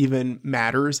really even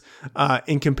matters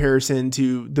in comparison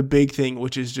to the big thing,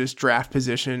 which is just draft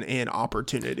position and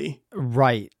opportunity.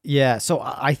 Right. Yeah. So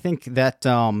I think that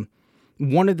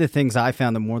one of the things I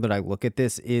found the more that I look at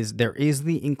this is there is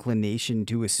the inclination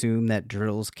to assume that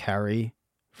drills carry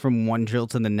from one drill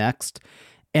to the next.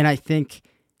 And I think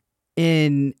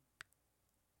if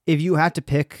you had to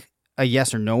pick a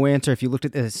yes or no answer, if you looked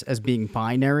at this as being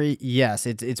binary, yes,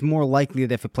 it's more likely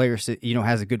that if a player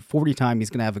has a good 40 time,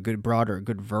 he's going to have a good broad or a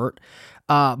good vert.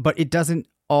 But it doesn't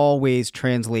always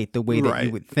translate the way that you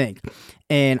would think.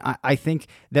 And I think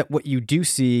that what you do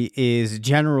see is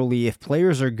generally if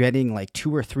players are getting like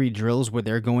 2 or 3 drills where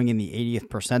they're going in the 80th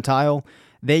percentile,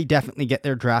 they definitely get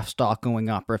their draft stock going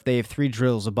up. Or if they have 3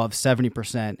 drills above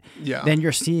 70%, then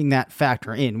you're seeing that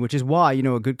factor in, which is why,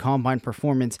 a good combine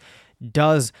performance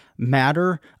does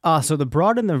matter. So the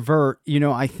broad and the vert,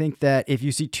 I think that if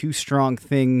you see 2 strong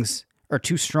things or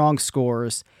 2 strong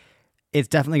scores, it's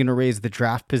definitely going to raise the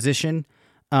draft position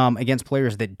against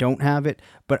players that don't have it.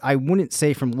 But I wouldn't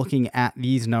say from looking at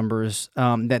these numbers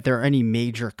that there are any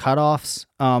major cutoffs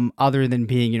other than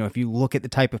being, if you look at the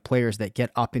type of players that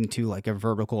get up into like a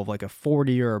vertical of like a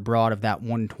 40 or a broad of that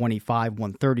 125,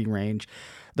 130 range,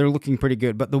 they're looking pretty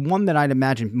good. But the one that I'd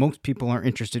imagine most people are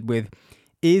interested with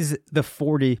is the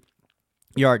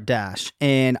 40-yard dash.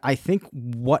 And I think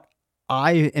what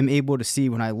I am able to see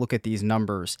when I look at these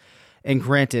numbers, and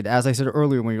granted, as I said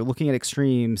earlier, when you're looking at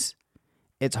extremes,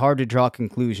 it's hard to draw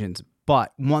conclusions.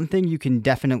 But one thing you can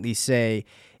definitely say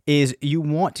is you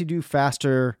want to do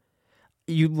faster.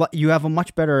 You have a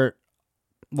much better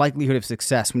likelihood of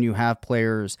success when you have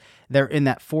players that are in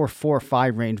that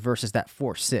 4.45 range versus that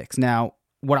 4.6. Now,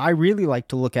 what I really like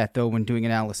to look at, though, when doing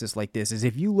analysis like this is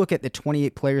if you look at the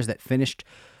 28 players that finished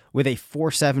with a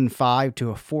 4.75 to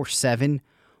a 4.7,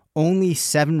 only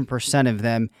 7% of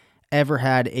them ever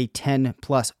had a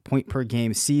 10-plus point per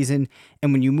game season.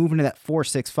 And when you move into that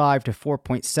 4.65 to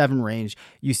 4.7 range,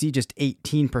 you see just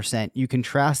 18%. You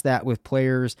contrast that with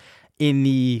players in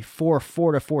the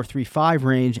 4.4 to 4.35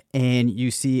 range, and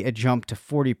you see a jump to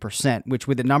 40%, which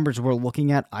with the numbers we're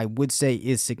looking at, I would say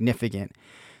is significant.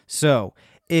 So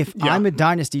if I'm a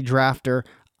dynasty drafter,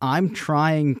 I'm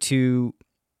trying to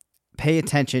pay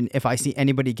attention if I see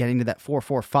anybody getting to that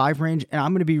 4.45 range, and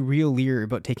I'm going to be real leery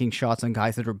about taking shots on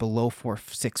guys that are below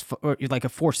 4.6 or like a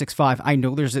 4.65. I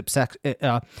know there's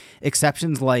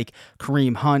exceptions like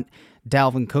Kareem Hunt,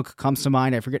 Dalvin Cook comes to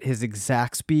mind. I forget his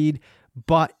exact speed,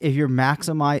 but if you're trying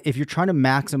to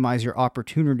maximize your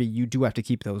opportunity, you do have to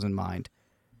keep those in mind.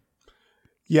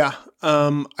 Yeah,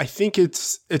 I think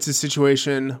it's a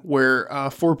situation where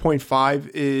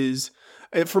 4.5 is.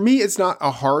 For me, it's not a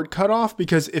hard cutoff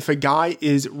because if a guy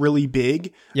is really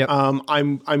big,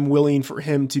 I'm willing for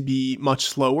him to be much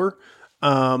slower.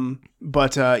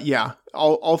 But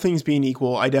all things being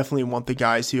equal, I definitely want the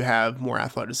guys who have more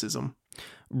athleticism.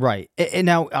 Right. And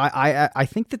now I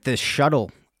think that the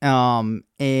shuttle and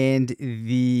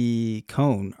the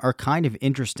cone are kind of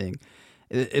interesting,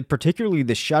 particularly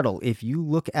the shuttle. If you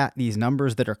look at these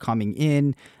numbers that are coming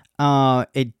in,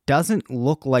 it doesn't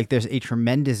look like there's a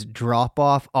tremendous drop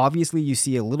off. Obviously, you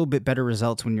see a little bit better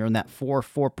results when you're in that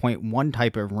 4.1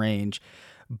 type of range,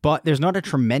 but there's not a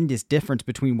tremendous difference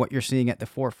between what you're seeing at the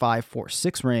 4.5,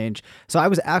 4.6 range. So I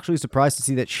was actually surprised to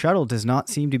see that shuttle does not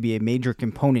seem to be a major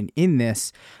component in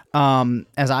this,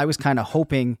 as I was kind of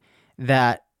hoping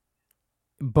that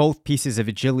both pieces of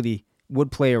agility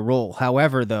would play a role.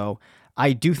 However, though,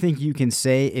 I do think you can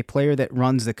say a player that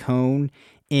runs the cone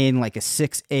in like a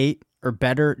 6.8 or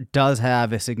better does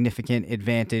have a significant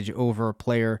advantage over a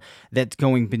player that's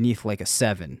going beneath like a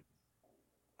 7.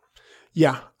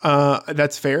 Yeah,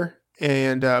 that's fair.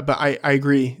 And but I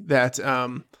agree that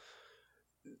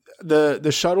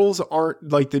the shuttles aren't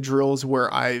like the drills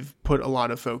where I've put a lot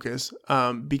of focus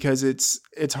because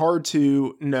it's hard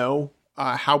to know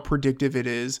how predictive it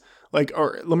is.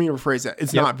 Or let me rephrase that.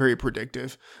 It's not very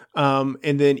predictive.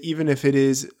 And then even if it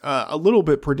is a little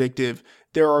bit predictive,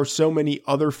 there are so many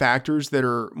other factors that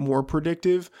are more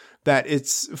predictive that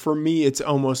for me, it's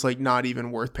almost like not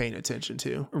even worth paying attention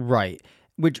to. Right.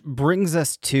 Which brings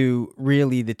us to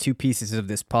really the 2 pieces of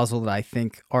this puzzle that I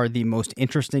think are the most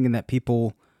interesting and that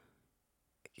people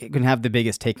can have the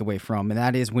biggest takeaway from. And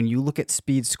that is when you look at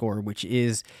speed score, which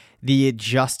is the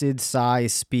adjusted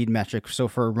size speed metric. So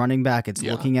for a running back, it's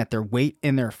looking at their weight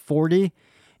and their 40.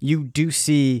 You do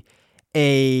see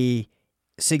a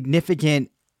significant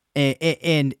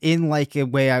And in like a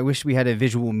way, I wish we had a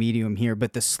visual medium here,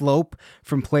 but the slope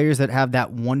from players that have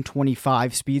that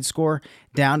 125 speed score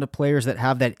down to players that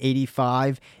have that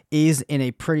 85 is in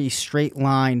a pretty straight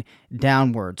line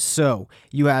downwards. So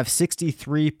you have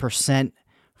 63%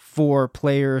 for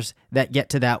players that get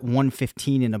to that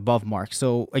 115 and above mark.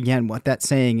 So again, what that's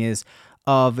saying is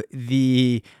of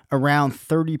the around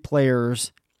 30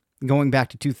 players going back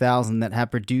to 2000 that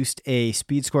have produced a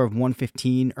speed score of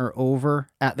 115 or over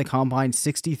at the combine,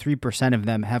 63% of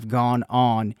them have gone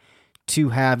on to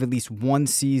have at least one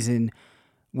season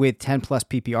with 10 plus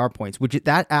PPR points, which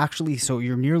that actually, so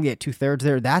you're nearly at 2/3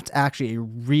 there. That's actually a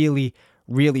really,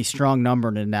 really strong number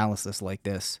in an analysis like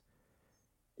this.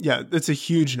 Yeah, that's a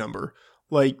huge number.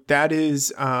 Like that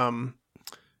is,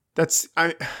 that's,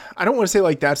 I don't want to say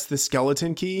like that's the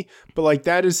skeleton key, but like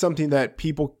that is something that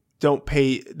people don't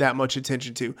pay that much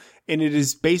attention to. And it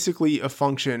is basically a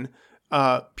function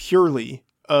purely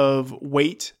of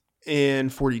weight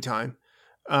and 40 time.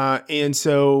 And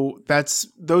so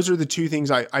those are the two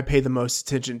things I pay the most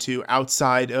attention to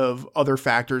outside of other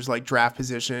factors like draft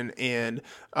position and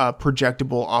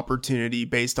projectable opportunity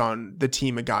based on the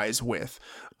team a guy is with.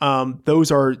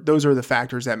 Those are the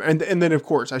factors that, and then of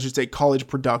course I should say college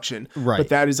production, right? But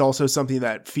that is also something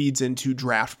that feeds into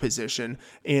draft position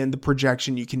and the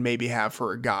projection you can maybe have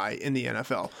for a guy in the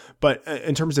NFL. But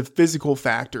in terms of physical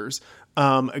factors,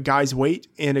 a guy's weight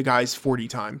and a guy's 40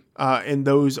 time, and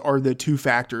those are the two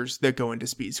factors that go into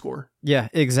speed score. Yeah,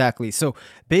 exactly. So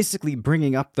basically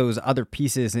bringing up those other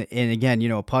pieces, and again,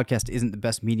 a podcast isn't the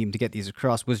best medium to get these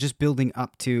across, was just building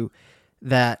up to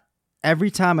that.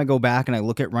 Every time I go back and I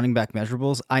look at running back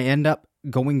measurables, I end up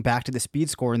going back to the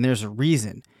speed score, and there's a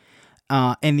reason.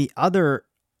 And the other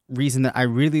reason that I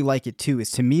really like it too is,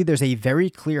 to me, there's a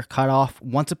very clear cutoff.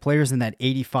 Once a player's in that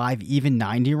 85, even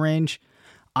 90 range,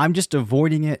 I'm just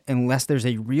avoiding it unless there's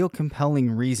a real compelling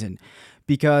reason,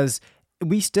 because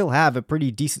we still have a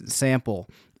pretty decent sample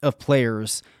of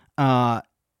players.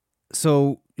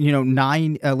 So,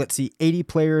 80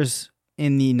 players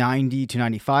in the 90 to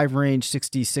 95 range,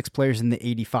 66 players in the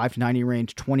 85 to 90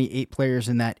 range, 28 players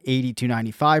in that 80 to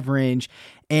 95 range.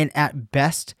 And at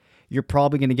best, you're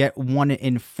probably going to get 1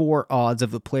 in 4 odds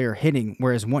of the player hitting.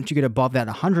 Whereas once you get above that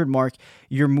 100 mark,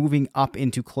 you're moving up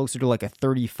into closer to like a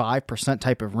 35%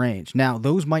 type of range. Now,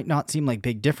 those might not seem like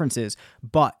big differences,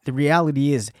 but the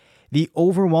reality is the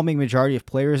overwhelming majority of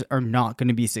players are not going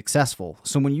to be successful.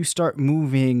 So when you start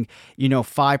moving,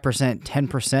 5%,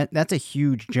 10%, that's a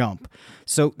huge jump.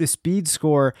 So the speed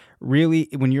score really,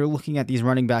 when you're looking at these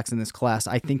running backs in this class,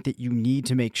 I think that you need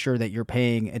to make sure that you're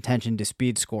paying attention to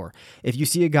speed score. If you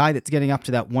see a guy that's getting up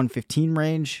to that 115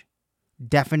 range,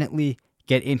 definitely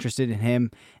get interested in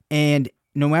him. And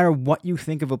no matter what you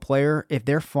think of a player, if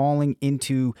they're falling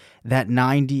into that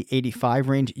 90, 85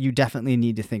 range, you definitely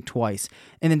need to think twice.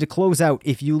 And then to close out,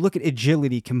 if you look at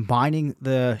agility, combining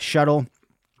the shuttle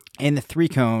and the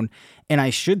 3-cone, and I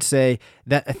should say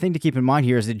that a thing to keep in mind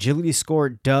here is agility score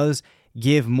does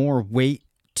give more weight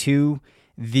to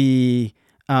the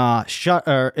to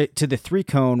the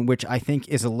 3-cone, which I think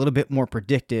is a little bit more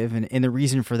predictive. And the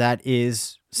reason for that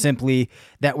is simply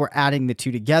that we're adding the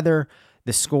two together.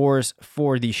 The scores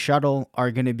for the shuttle are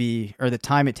going to be, or the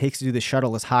time it takes to do the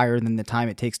shuttle is higher than the time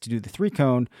it takes to do the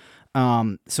 3-cone.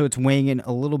 So it's weighing in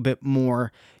a little bit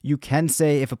more. You can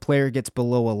say if a player gets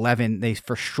below 11, they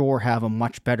for sure have a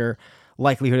much better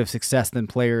likelihood of success than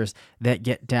players that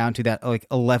get down to that like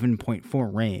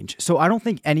 11.4 range. So I don't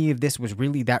think any of this was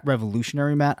really that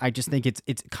revolutionary, Matt. I just think it's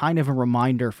kind of a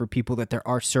reminder for people that there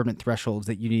are certain thresholds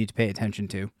that you need to pay attention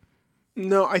to.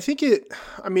 No, I think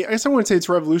I guess I wouldn't say it's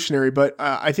revolutionary, but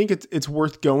I think it's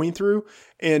worth going through.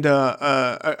 And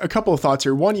a couple of thoughts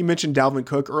here. One, you mentioned Dalvin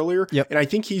Cook earlier. Yep. And I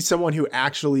think he's someone who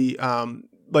actually,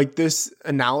 like this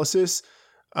analysis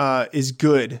is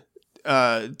good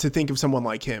to think of someone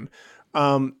like him.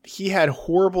 He had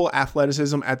horrible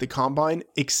athleticism at the combine,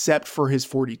 except for his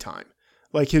 40 time.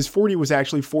 Like his 40 was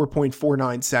actually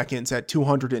 4.49 seconds at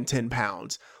 210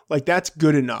 pounds. Like that's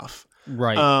good enough.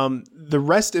 Right. The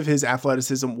rest of his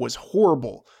athleticism was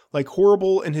horrible, like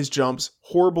horrible in his jumps,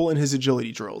 horrible in his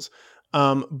agility drills.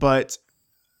 But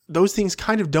those things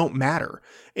kind of don't matter.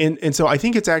 And so I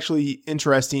think it's actually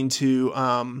interesting to,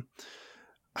 so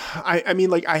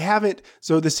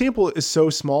the sample is so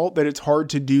small that it's hard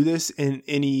to do this in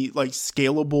any like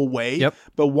scalable way. Yep.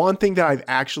 But one thing that I've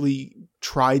actually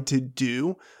tried to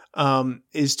do,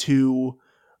 is to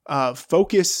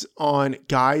focus on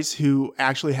guys who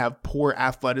actually have poor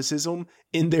athleticism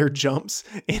in their jumps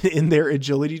and in their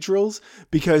agility drills,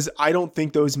 because I don't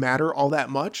think those matter all that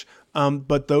much.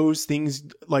 But those things,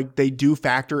 like they do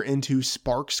factor into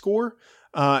SPARQ score.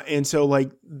 And so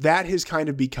like that has kind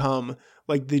of become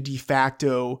like the de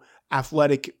facto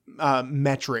athletic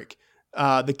metric,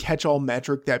 the catch-all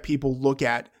metric that people look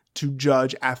at to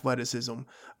judge athleticism.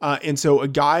 And so a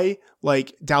guy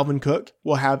like Dalvin Cook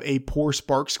will have a poor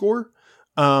SPARQ score.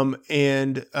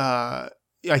 And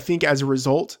I think as a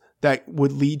result, that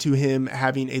would lead to him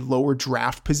having a lower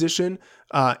draft position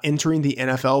entering the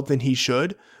NFL than he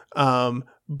should.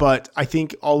 But I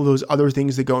think all of those other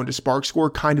things that go into SPARQ score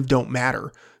kind of don't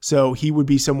matter. So he would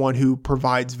be someone who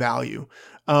provides value.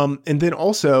 And then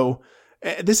also,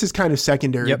 this is kind of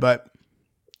secondary, but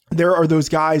there are those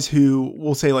guys who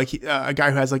will say like a guy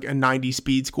who has like a 90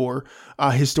 speed score.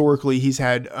 Historically, he's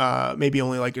had maybe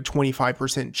only like a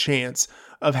 25% chance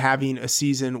of having a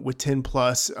season with 10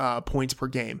 plus points per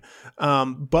game.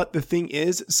 But the thing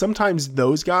is, sometimes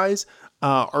those guys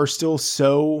are still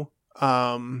so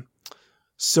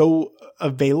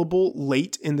available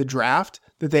late in the draft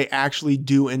that they actually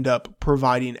do end up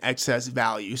providing excess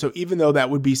value. So even though that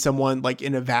would be someone like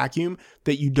in a vacuum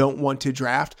that you don't want to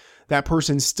draft, that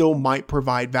person still might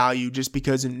provide value just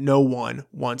because no one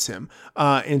wants him.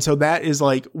 And so that is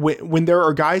like when there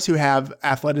are guys who have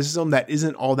athleticism that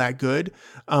isn't all that good,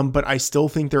 but I still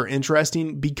think they're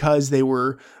interesting because they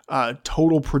were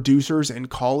total producers in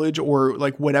college or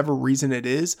like whatever reason it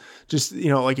is. Just,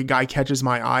 like a guy catches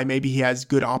my eye, maybe he has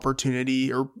good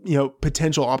opportunity or,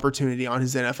 potential opportunity on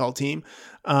his NFL team.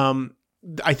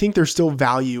 I think there's still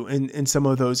value in some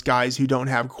of those guys who don't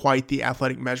have quite the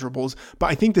athletic measurables,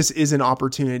 but I think this is an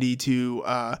opportunity to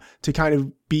kind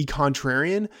of be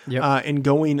contrarian and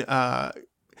going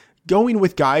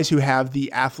with guys who have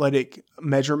the athletic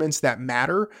measurements that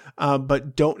matter,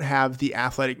 but don't have the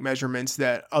athletic measurements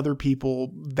that other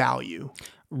people value.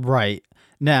 Right.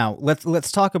 Now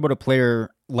let's talk about a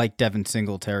player like Devin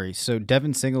Singletary. So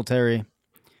Devin Singletary,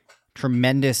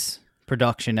 tremendous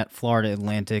production at Florida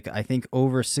Atlantic. I think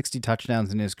over 60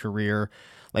 touchdowns in his career,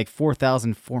 like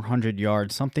 4,400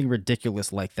 yards, something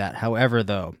ridiculous like that. However,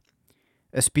 though,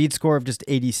 a speed score of just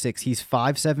 86. He's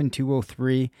 5'7",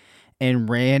 203, and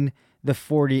ran the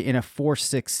 40 in a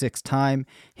 4.66 time.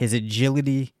 His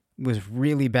agility was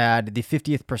really bad. The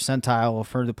 50th percentile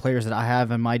for the players that I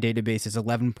have in my database is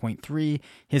 11.3.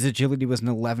 His agility was an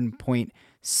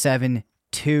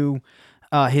 11.72.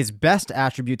 His best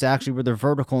attributes actually were the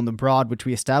vertical and the broad, which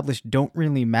we established don't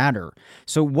really matter.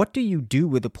 So what do you do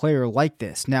with a player like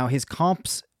this? Now, his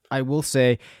comps, I will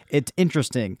say, it's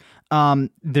interesting.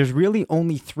 There's really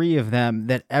only 3 of them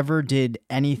that ever did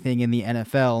anything in the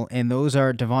NFL, and those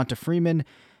are Devonta Freeman,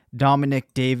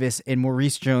 Dominic Davis, and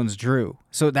Maurice Jones-Drew.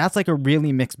 So that's like a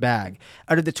really mixed bag.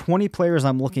 Out of the 20 players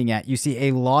I'm looking at, you see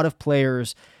a lot of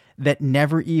players that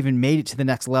never even made it to the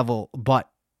next level, but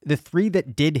the 3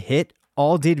 that did hit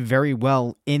all did very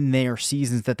well in their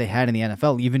seasons that they had in the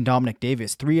NFL. Even Dominic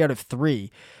Davis, 3 out of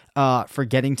 3 for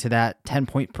getting to that 10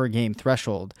 point per game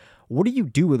threshold. What do you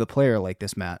do with a player like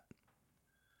this, Matt?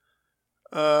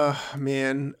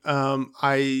 Man,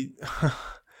 I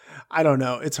don't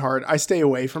know. It's hard. I stay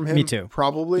away from him. Me too.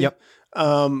 Probably. Yep.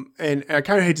 And I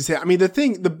kind of hate to say it. I mean,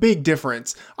 the big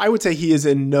difference, I would say he is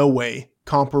in no way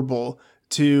comparable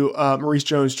to Maurice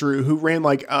Jones-Drew, who ran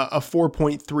like a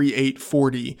 4.38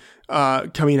 40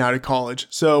 coming out of college.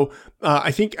 So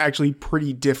I think actually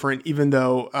pretty different, even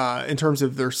though in terms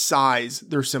of their size,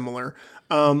 they're similar.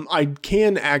 I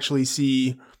can actually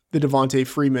see the Devonta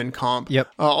Freeman comp,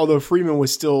 although Freeman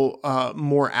was still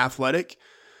more athletic.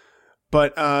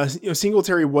 But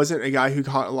Singletary wasn't a guy who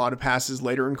caught a lot of passes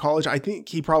later in college. I think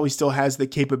he probably still has the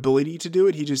capability to do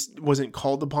it. He just wasn't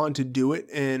called upon to do it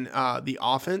in the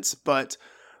offense. But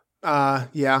I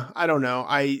don't know.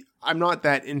 I'm not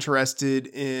that interested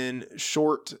in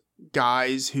short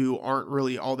guys who aren't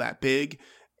really all that big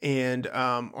and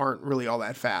aren't really all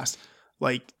that fast.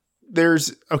 Like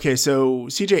so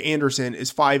CJ Anderson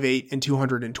is 5'8" and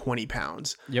 220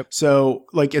 pounds. Yep. So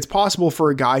like it's possible for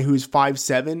a guy who's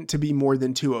 5'7" to be more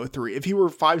than 203. If he were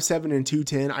 5'7" and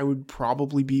 210, I would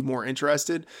probably be more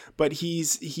interested, but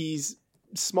he's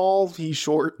small, he's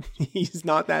short, he's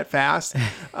not that fast.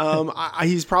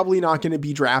 He's probably not going to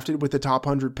be drafted with the top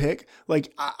 100 pick.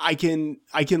 Like I can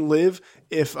live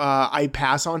if I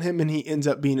pass on him and he ends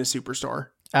up being a superstar.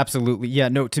 Absolutely. Yeah,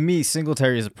 no, to me,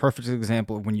 Singletary is a perfect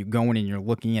example of when you go in and you're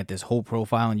looking at this whole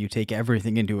profile and you take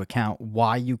everything into account,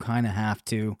 why you kind of have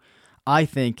to. I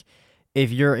think if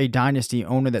you're a dynasty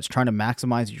owner that's trying to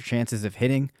maximize your chances of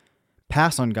hitting,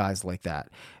 pass on guys like that,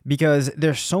 because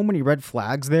there's so many red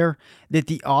flags there that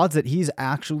the odds that he's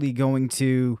actually going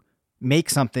to make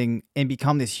something and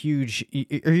become this huge,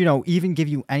 or, even give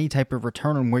you any type of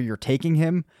return on where you're taking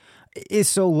him is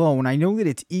so low. And I know that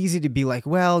it's easy to be like,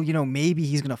 well, maybe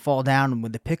he's going to fall down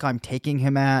with the pick I'm taking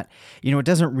him at. It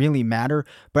doesn't really matter.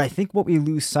 But I think what we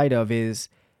lose sight of is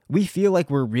we feel like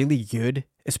we're really good,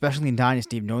 especially in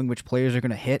Dynasty, of knowing which players are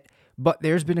going to hit. But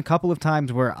there's been a couple of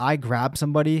times where I grab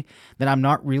somebody that I'm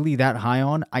not really that high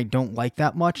on, I don't like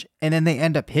that much, and then they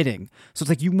end up hitting. So it's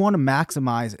like you want to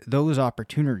maximize those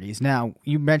opportunities. Now,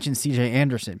 you mentioned CJ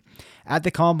Anderson. At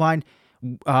the Combine,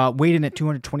 weighed in at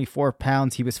 224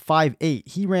 pounds. He was 5'8".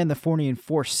 He ran the 40 and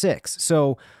 4.6.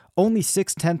 So only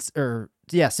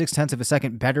 0.6 of a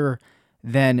second better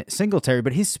than Singletary,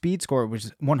 but his speed score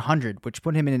was 100, which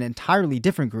put him in an entirely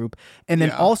different group. And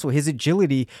then also his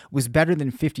agility was better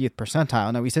than 50th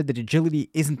percentile. Now, we said that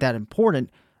agility isn't that important,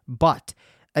 but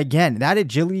again, that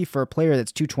agility for a player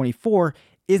that's 224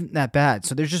 isn't that bad.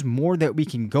 So there's just more that we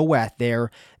can go at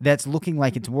there that's looking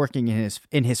like it's working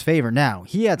in his favor. Now,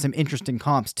 he had some interesting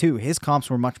comps too. His comps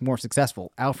were much more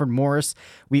successful. Alfred Morris.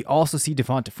 We also see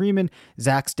Devonta Freeman,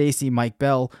 Zach Stacy, Mike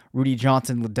Bell, Rudy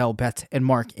Johnson, Liddell Betts, and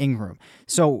Mark Ingram.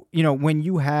 So, when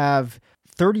you have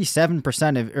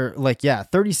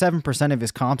 37% of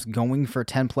his comps going for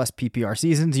 10 plus PPR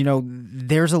seasons,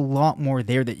 there's a lot more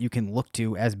there that you can look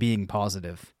to as being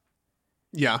positive.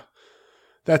 Yeah.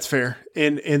 That's fair.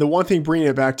 And the one thing, bringing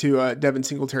it back to Devin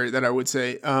Singletary, that I would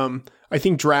say, I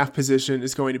think draft position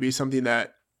is going to be something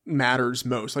that matters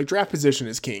most. Like, draft position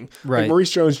is king. Right. Like,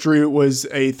 Maurice Jones-Drew was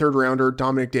a third rounder.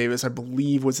 Dominic Davis, I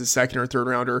believe, was a second or third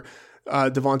rounder.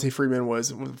 Devonta Freeman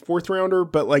was a fourth rounder.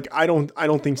 But like, I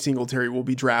don't think Singletary will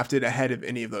be drafted ahead of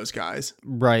any of those guys.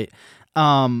 Right.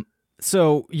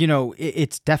 So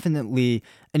it's definitely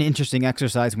an interesting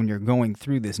exercise when you're going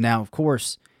through this. Now, of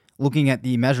course, looking at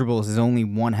the measurables is only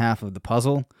one half of the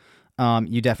puzzle.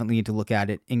 You definitely need to look at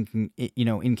it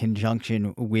in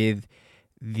conjunction with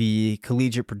the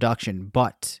collegiate production.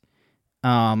 But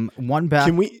one back.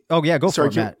 Can we? Oh yeah, go for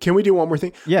it, Matt. Can we do one more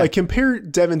thing? Yeah. Like, compare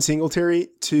Devin Singletary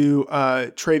to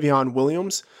Travion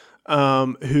Williams,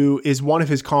 who is one of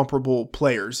his comparable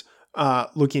players.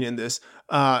 Looking in this,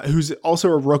 who's also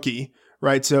a rookie,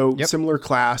 right? So similar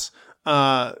class.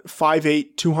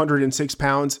 5'8", 206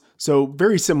 pounds. So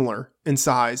very similar in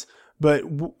size, but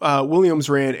Williams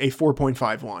ran a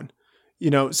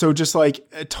 4.51, so just like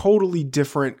a totally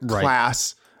different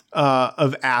class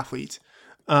of athlete.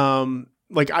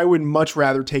 Like, I would much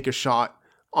rather take a shot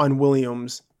on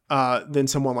Williams than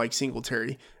someone like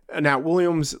Singletary. Now,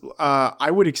 Williams, I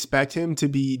would expect him to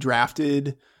be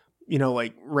drafted,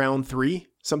 like round 3,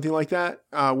 something like that,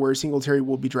 where Singletary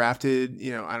will be drafted,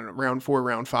 I don't know, round 4,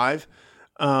 round 5.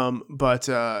 But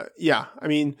I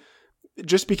mean,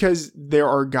 just because there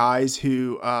are guys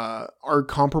who are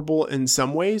comparable in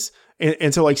some ways,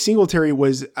 and so like Singletary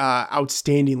was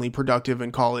outstandingly productive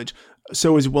in college,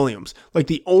 so is Williams. Like,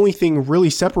 the only thing really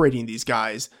separating these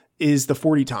guys is the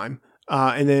 40 time.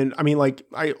 And then, I mean, like,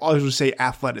 I'll just say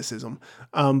athleticism.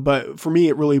 But for me,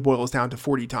 it really boils down to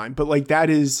 40 time. But like, that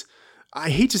is, I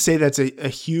hate to say that's a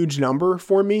huge number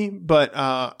for me, but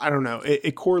I don't know.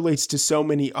 It correlates to so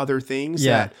many other things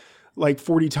that, like,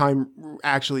 40 time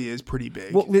actually is pretty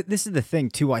big. Well, this is the thing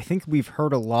too. I think we've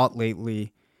heard a lot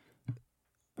lately.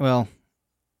 Well,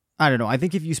 I don't know. I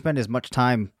think if you spend as much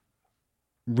time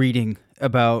reading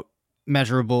about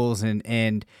measurables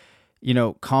and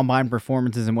combine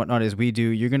performances and whatnot as we do,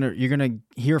 you're gonna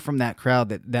hear from that crowd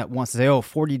that wants to say, oh,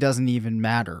 40 doesn't even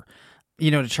matter.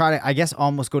 To try to, I guess,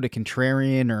 almost go to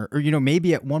contrarian or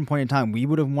maybe at one point in time we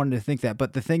would have wanted to think that.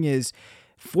 But the thing is,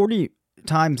 40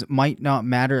 times might not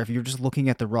matter if you're just looking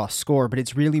at the raw score, but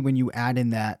it's really when you add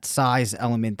in that size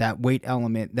element, that weight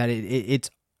element, that it's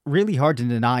really hard to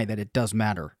deny that it does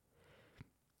matter.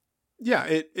 Yeah,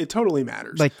 it totally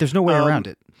matters. Like, there's no way around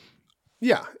it.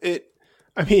 Yeah,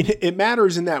 it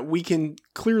matters in that we can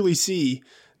clearly see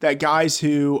that guys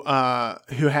who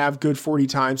have good 40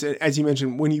 times, and as you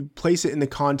mentioned, when you place it in the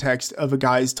context of a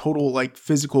guy's total like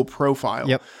physical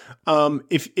profile,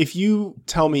 if you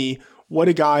tell me what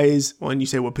a guy's, well, and you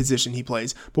say what position he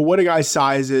plays, but what a guy's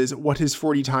size is, what his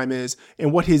 40 time is,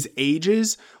 and what his age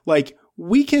is, like,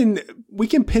 we can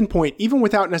pinpoint, even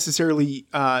without necessarily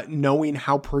knowing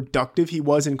how productive he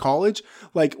was in college,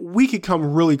 like, we could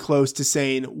come really close to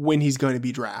saying when he's going to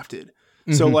be drafted.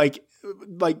 Mm-hmm. So like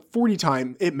 40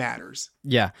 time, it matters.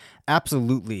 Yeah,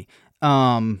 absolutely.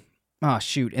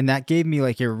 Shoot. And that gave me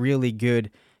like a really good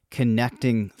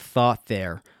connecting thought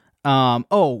there.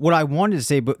 What I wanted to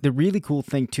say, but the really cool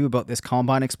thing too about this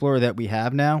Combine Explorer that we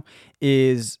have now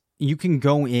is you can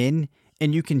go in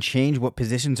and you can change what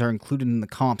positions are included in the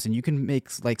comps, and you can make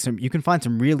you can find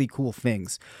some really cool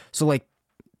things. So like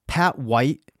Pat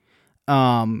White,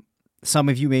 some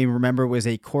of you may remember, was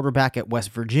a quarterback at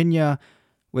West Virginia,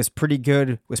 was pretty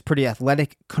good, was pretty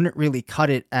athletic, couldn't really cut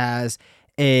it as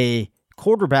a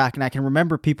quarterback. And I can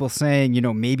remember people saying,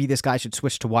 maybe this guy should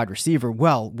switch to wide receiver.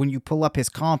 Well, when you pull up his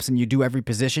comps and you do every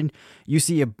position, you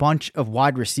see a bunch of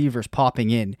wide receivers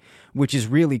popping in, which is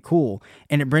really cool.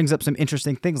 And it brings up some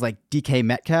interesting things like DK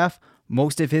Metcalf.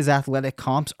 Most of his athletic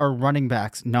comps are running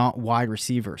backs, not wide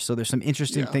receivers. So there's some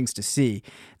interesting things to see.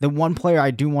 The one player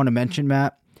I do want to mention,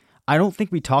 Matt, I don't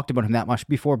think we talked about him that much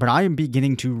before, but I am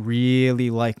beginning to really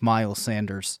like Miles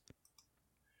Sanders.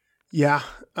 Yeah,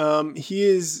 he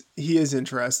is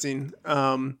interesting.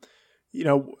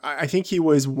 I think he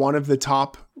was one of the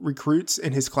top recruits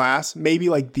in his class, maybe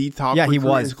like the top. Yeah, he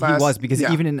recruit in his class. He was because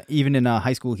even in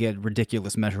high school he had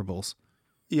ridiculous measurables.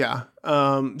 Yeah.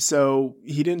 So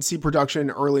he didn't see production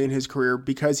early in his career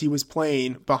because he was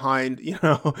playing behind,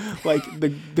 like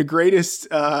the greatest,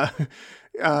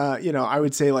 I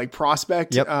would say like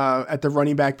prospect at the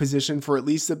running back position for at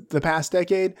least the past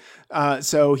decade.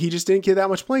 So he just didn't get that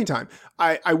much playing time.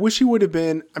 I wish he would have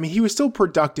been, he was still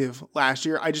productive last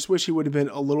year. I just wish he would have been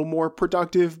a little more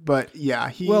productive, but yeah,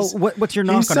 what's your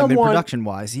knock on him production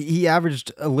wise? He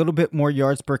averaged a little bit more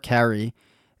yards per carry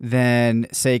than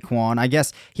Saquon. I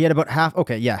guess he had about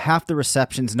half the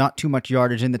receptions, not too much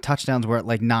yardage, and the touchdowns were at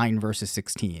like 9 versus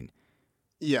 16.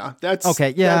 Yeah, that's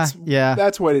okay. Yeah,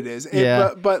 that's what it is.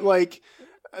 Yeah. But like,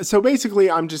 so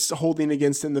basically, I'm just holding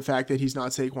against him the fact that he's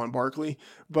not Saquon Barkley,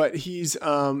 but he's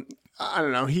I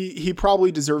don't know. He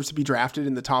probably deserves to be drafted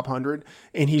in the top 100,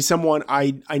 and he's someone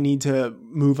I need to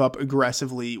move up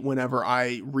aggressively whenever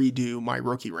I redo my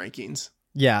rookie rankings.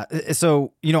 Yeah,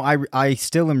 so, I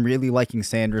still am really liking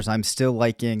Sanders. I'm still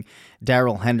liking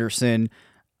Darrell Henderson.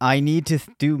 I need to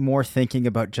do more thinking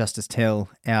about Justice Hill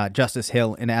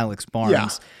and Alex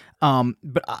Barnes. Yeah.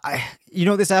 But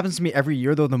this happens to me every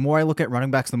year, though. The more I look at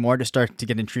running backs, the more I just start to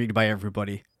get intrigued by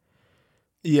everybody.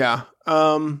 Yeah.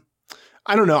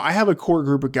 I don't know. I have a core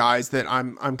group of guys that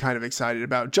I'm kind of excited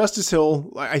about. Justice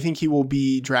Hill, I think he will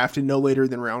be drafted no later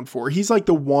than round 4. He's like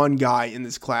the one guy in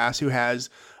this class who has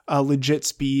legit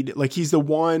speed. Like he's the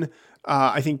one,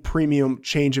 I think, premium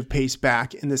change of pace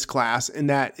back in this class, and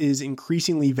that is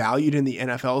increasingly valued in the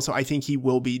NFL. So I think he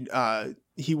will be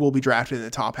drafted in the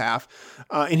top half.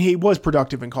 And he was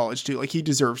productive in college too. Like he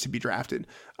deserves to be drafted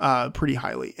pretty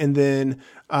highly. And then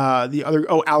the other,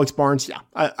 Alex Barnes. Yeah,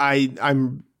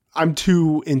 I'm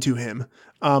too into him.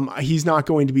 He's not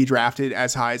going to be drafted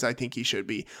as high as I think he should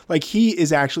be. Like he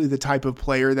is actually the type of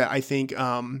player that I think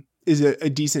is a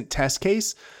decent test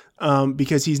case.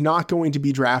 Because he's not going to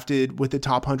be drafted with the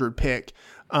top 100 pick.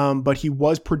 But he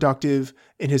was productive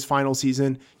in his final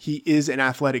season. He is an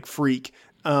athletic freak.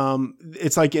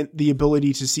 It's like the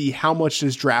ability to see how much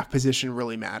does draft position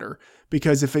really matter.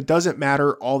 Because if it doesn't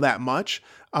matter all that much,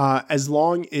 as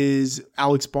long as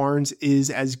Alex Barnes is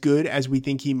as good as we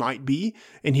think he might be,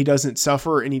 and he doesn't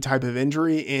suffer any type of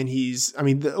injury, and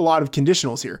a lot of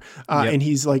conditionals here, and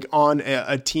he's like on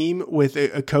a team with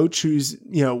a coach who's,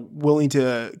 willing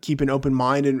to keep an open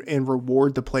mind and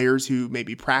reward the players who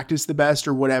maybe practice the best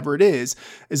or whatever it is,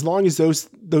 as long as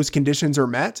those conditions are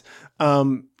met,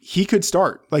 he could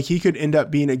start. Like he could end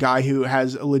up being a guy who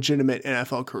has a legitimate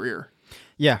NFL career.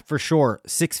 Yeah, for sure.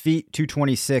 6 feet,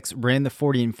 226, ran the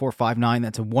 40 and 4.59.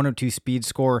 That's a 102 speed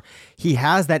score. He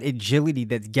has that agility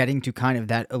that's getting to kind of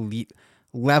that elite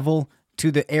level,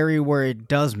 to the area where it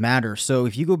does matter. So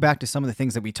if you go back to some of the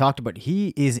things that we talked about,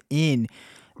 he is in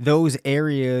those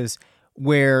areas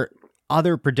where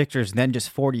other predictors than just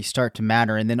 40 start to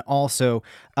matter. And then also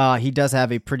he does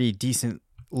have a pretty decent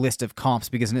list of comps,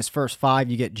 because in his first 5,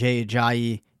 you get Jay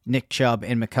Ajayi, Nick Chubb,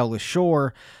 and Mikel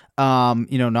LeSure.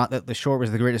 Not that LeSure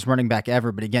was the greatest running back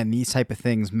ever, but again, these type of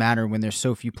things matter when there's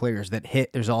so few players that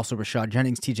hit. There's also Rashad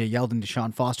Jennings, TJ Yeldon,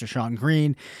 Deshaun Foster, Sean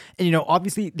Green. And,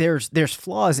 obviously there's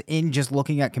flaws in just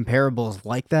looking at comparables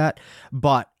like that.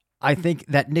 But I think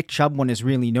that Nick Chubb one is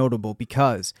really notable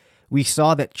because we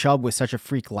saw that Chubb was such a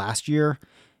freak last year,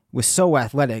 was so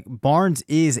athletic. Barnes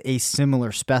is a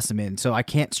similar specimen. So I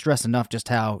can't stress enough just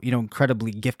how,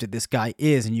 incredibly gifted this guy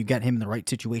is. And you get him in the right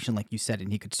situation, like you said,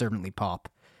 and he could certainly pop.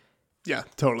 Yeah,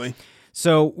 totally.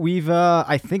 So we've,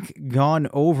 I think, gone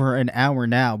over an hour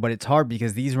now, but it's hard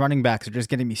because these running backs are just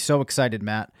getting me so excited,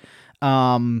 Matt.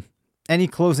 Any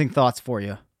closing thoughts for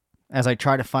you as I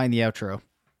try to find the outro?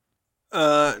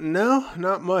 No,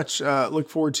 not much. Look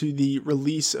forward to the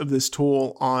release of this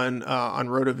tool on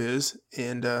RotoViz,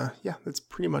 and yeah, that's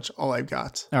pretty much all I've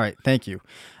got. All right, thank you.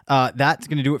 That's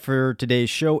going to do it for today's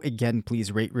show. Again,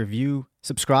 please rate, review,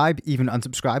 subscribe, even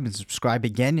unsubscribe, and subscribe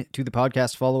again to the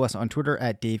podcast. Follow us on Twitter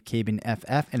at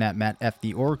DaveCabinFF and at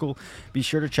MattFTheOracle. Be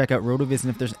sure to check out RotoViz, and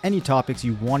if there's any topics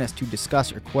you want us to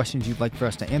discuss or questions you'd like for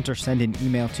us to answer, send an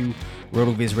email to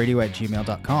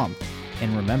rotovizradio@gmail.com.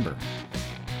 And remember,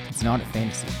 it's not a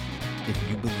fantasy if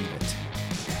you believe it.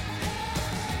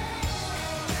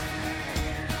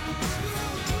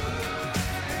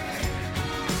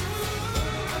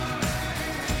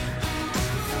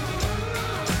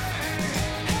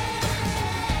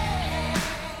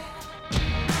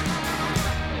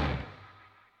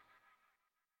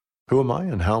 Who am I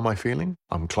and how am I feeling?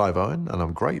 I'm Clive Owen and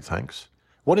I'm great, thanks.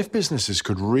 What if businesses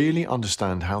could really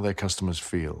understand how their customers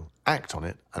feel, act on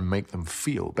it, and make them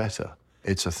feel better?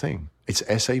 It's a thing. It's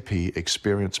SAP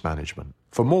Experience Management.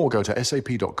 For more, go to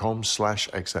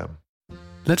sap.com/XM.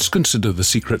 Let's consider the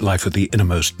secret life of the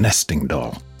innermost nesting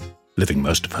doll. Living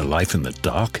most of her life in the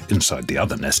dark, inside the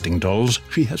other nesting dolls,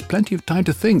 she has plenty of time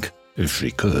to think, if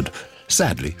she could.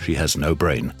 Sadly, she has no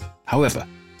brain. However,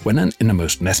 when an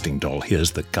innermost nesting doll hears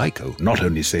that Geico not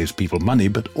only saves people money,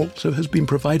 but also has been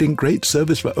providing great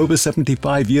service for over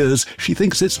 75 years, she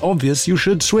thinks it's obvious you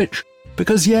should switch.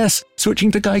 Because yes,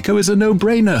 switching to Geico is a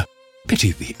no-brainer.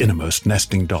 Pity the innermost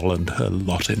nesting doll and her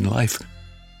lot in life.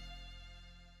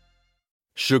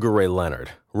 Sugar Ray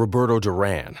Leonard, Roberto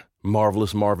Duran,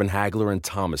 Marvelous Marvin Hagler, and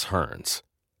Thomas Hearns.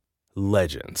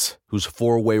 Legends, whose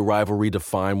four-way rivalry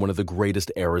defined one of the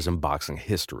greatest eras in boxing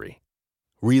history.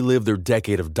 Relive their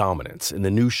decade of dominance in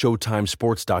the new Showtime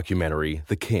sports documentary,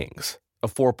 The Kings, a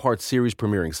 4-part series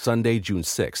premiering Sunday, June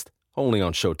 6th, only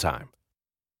on Showtime.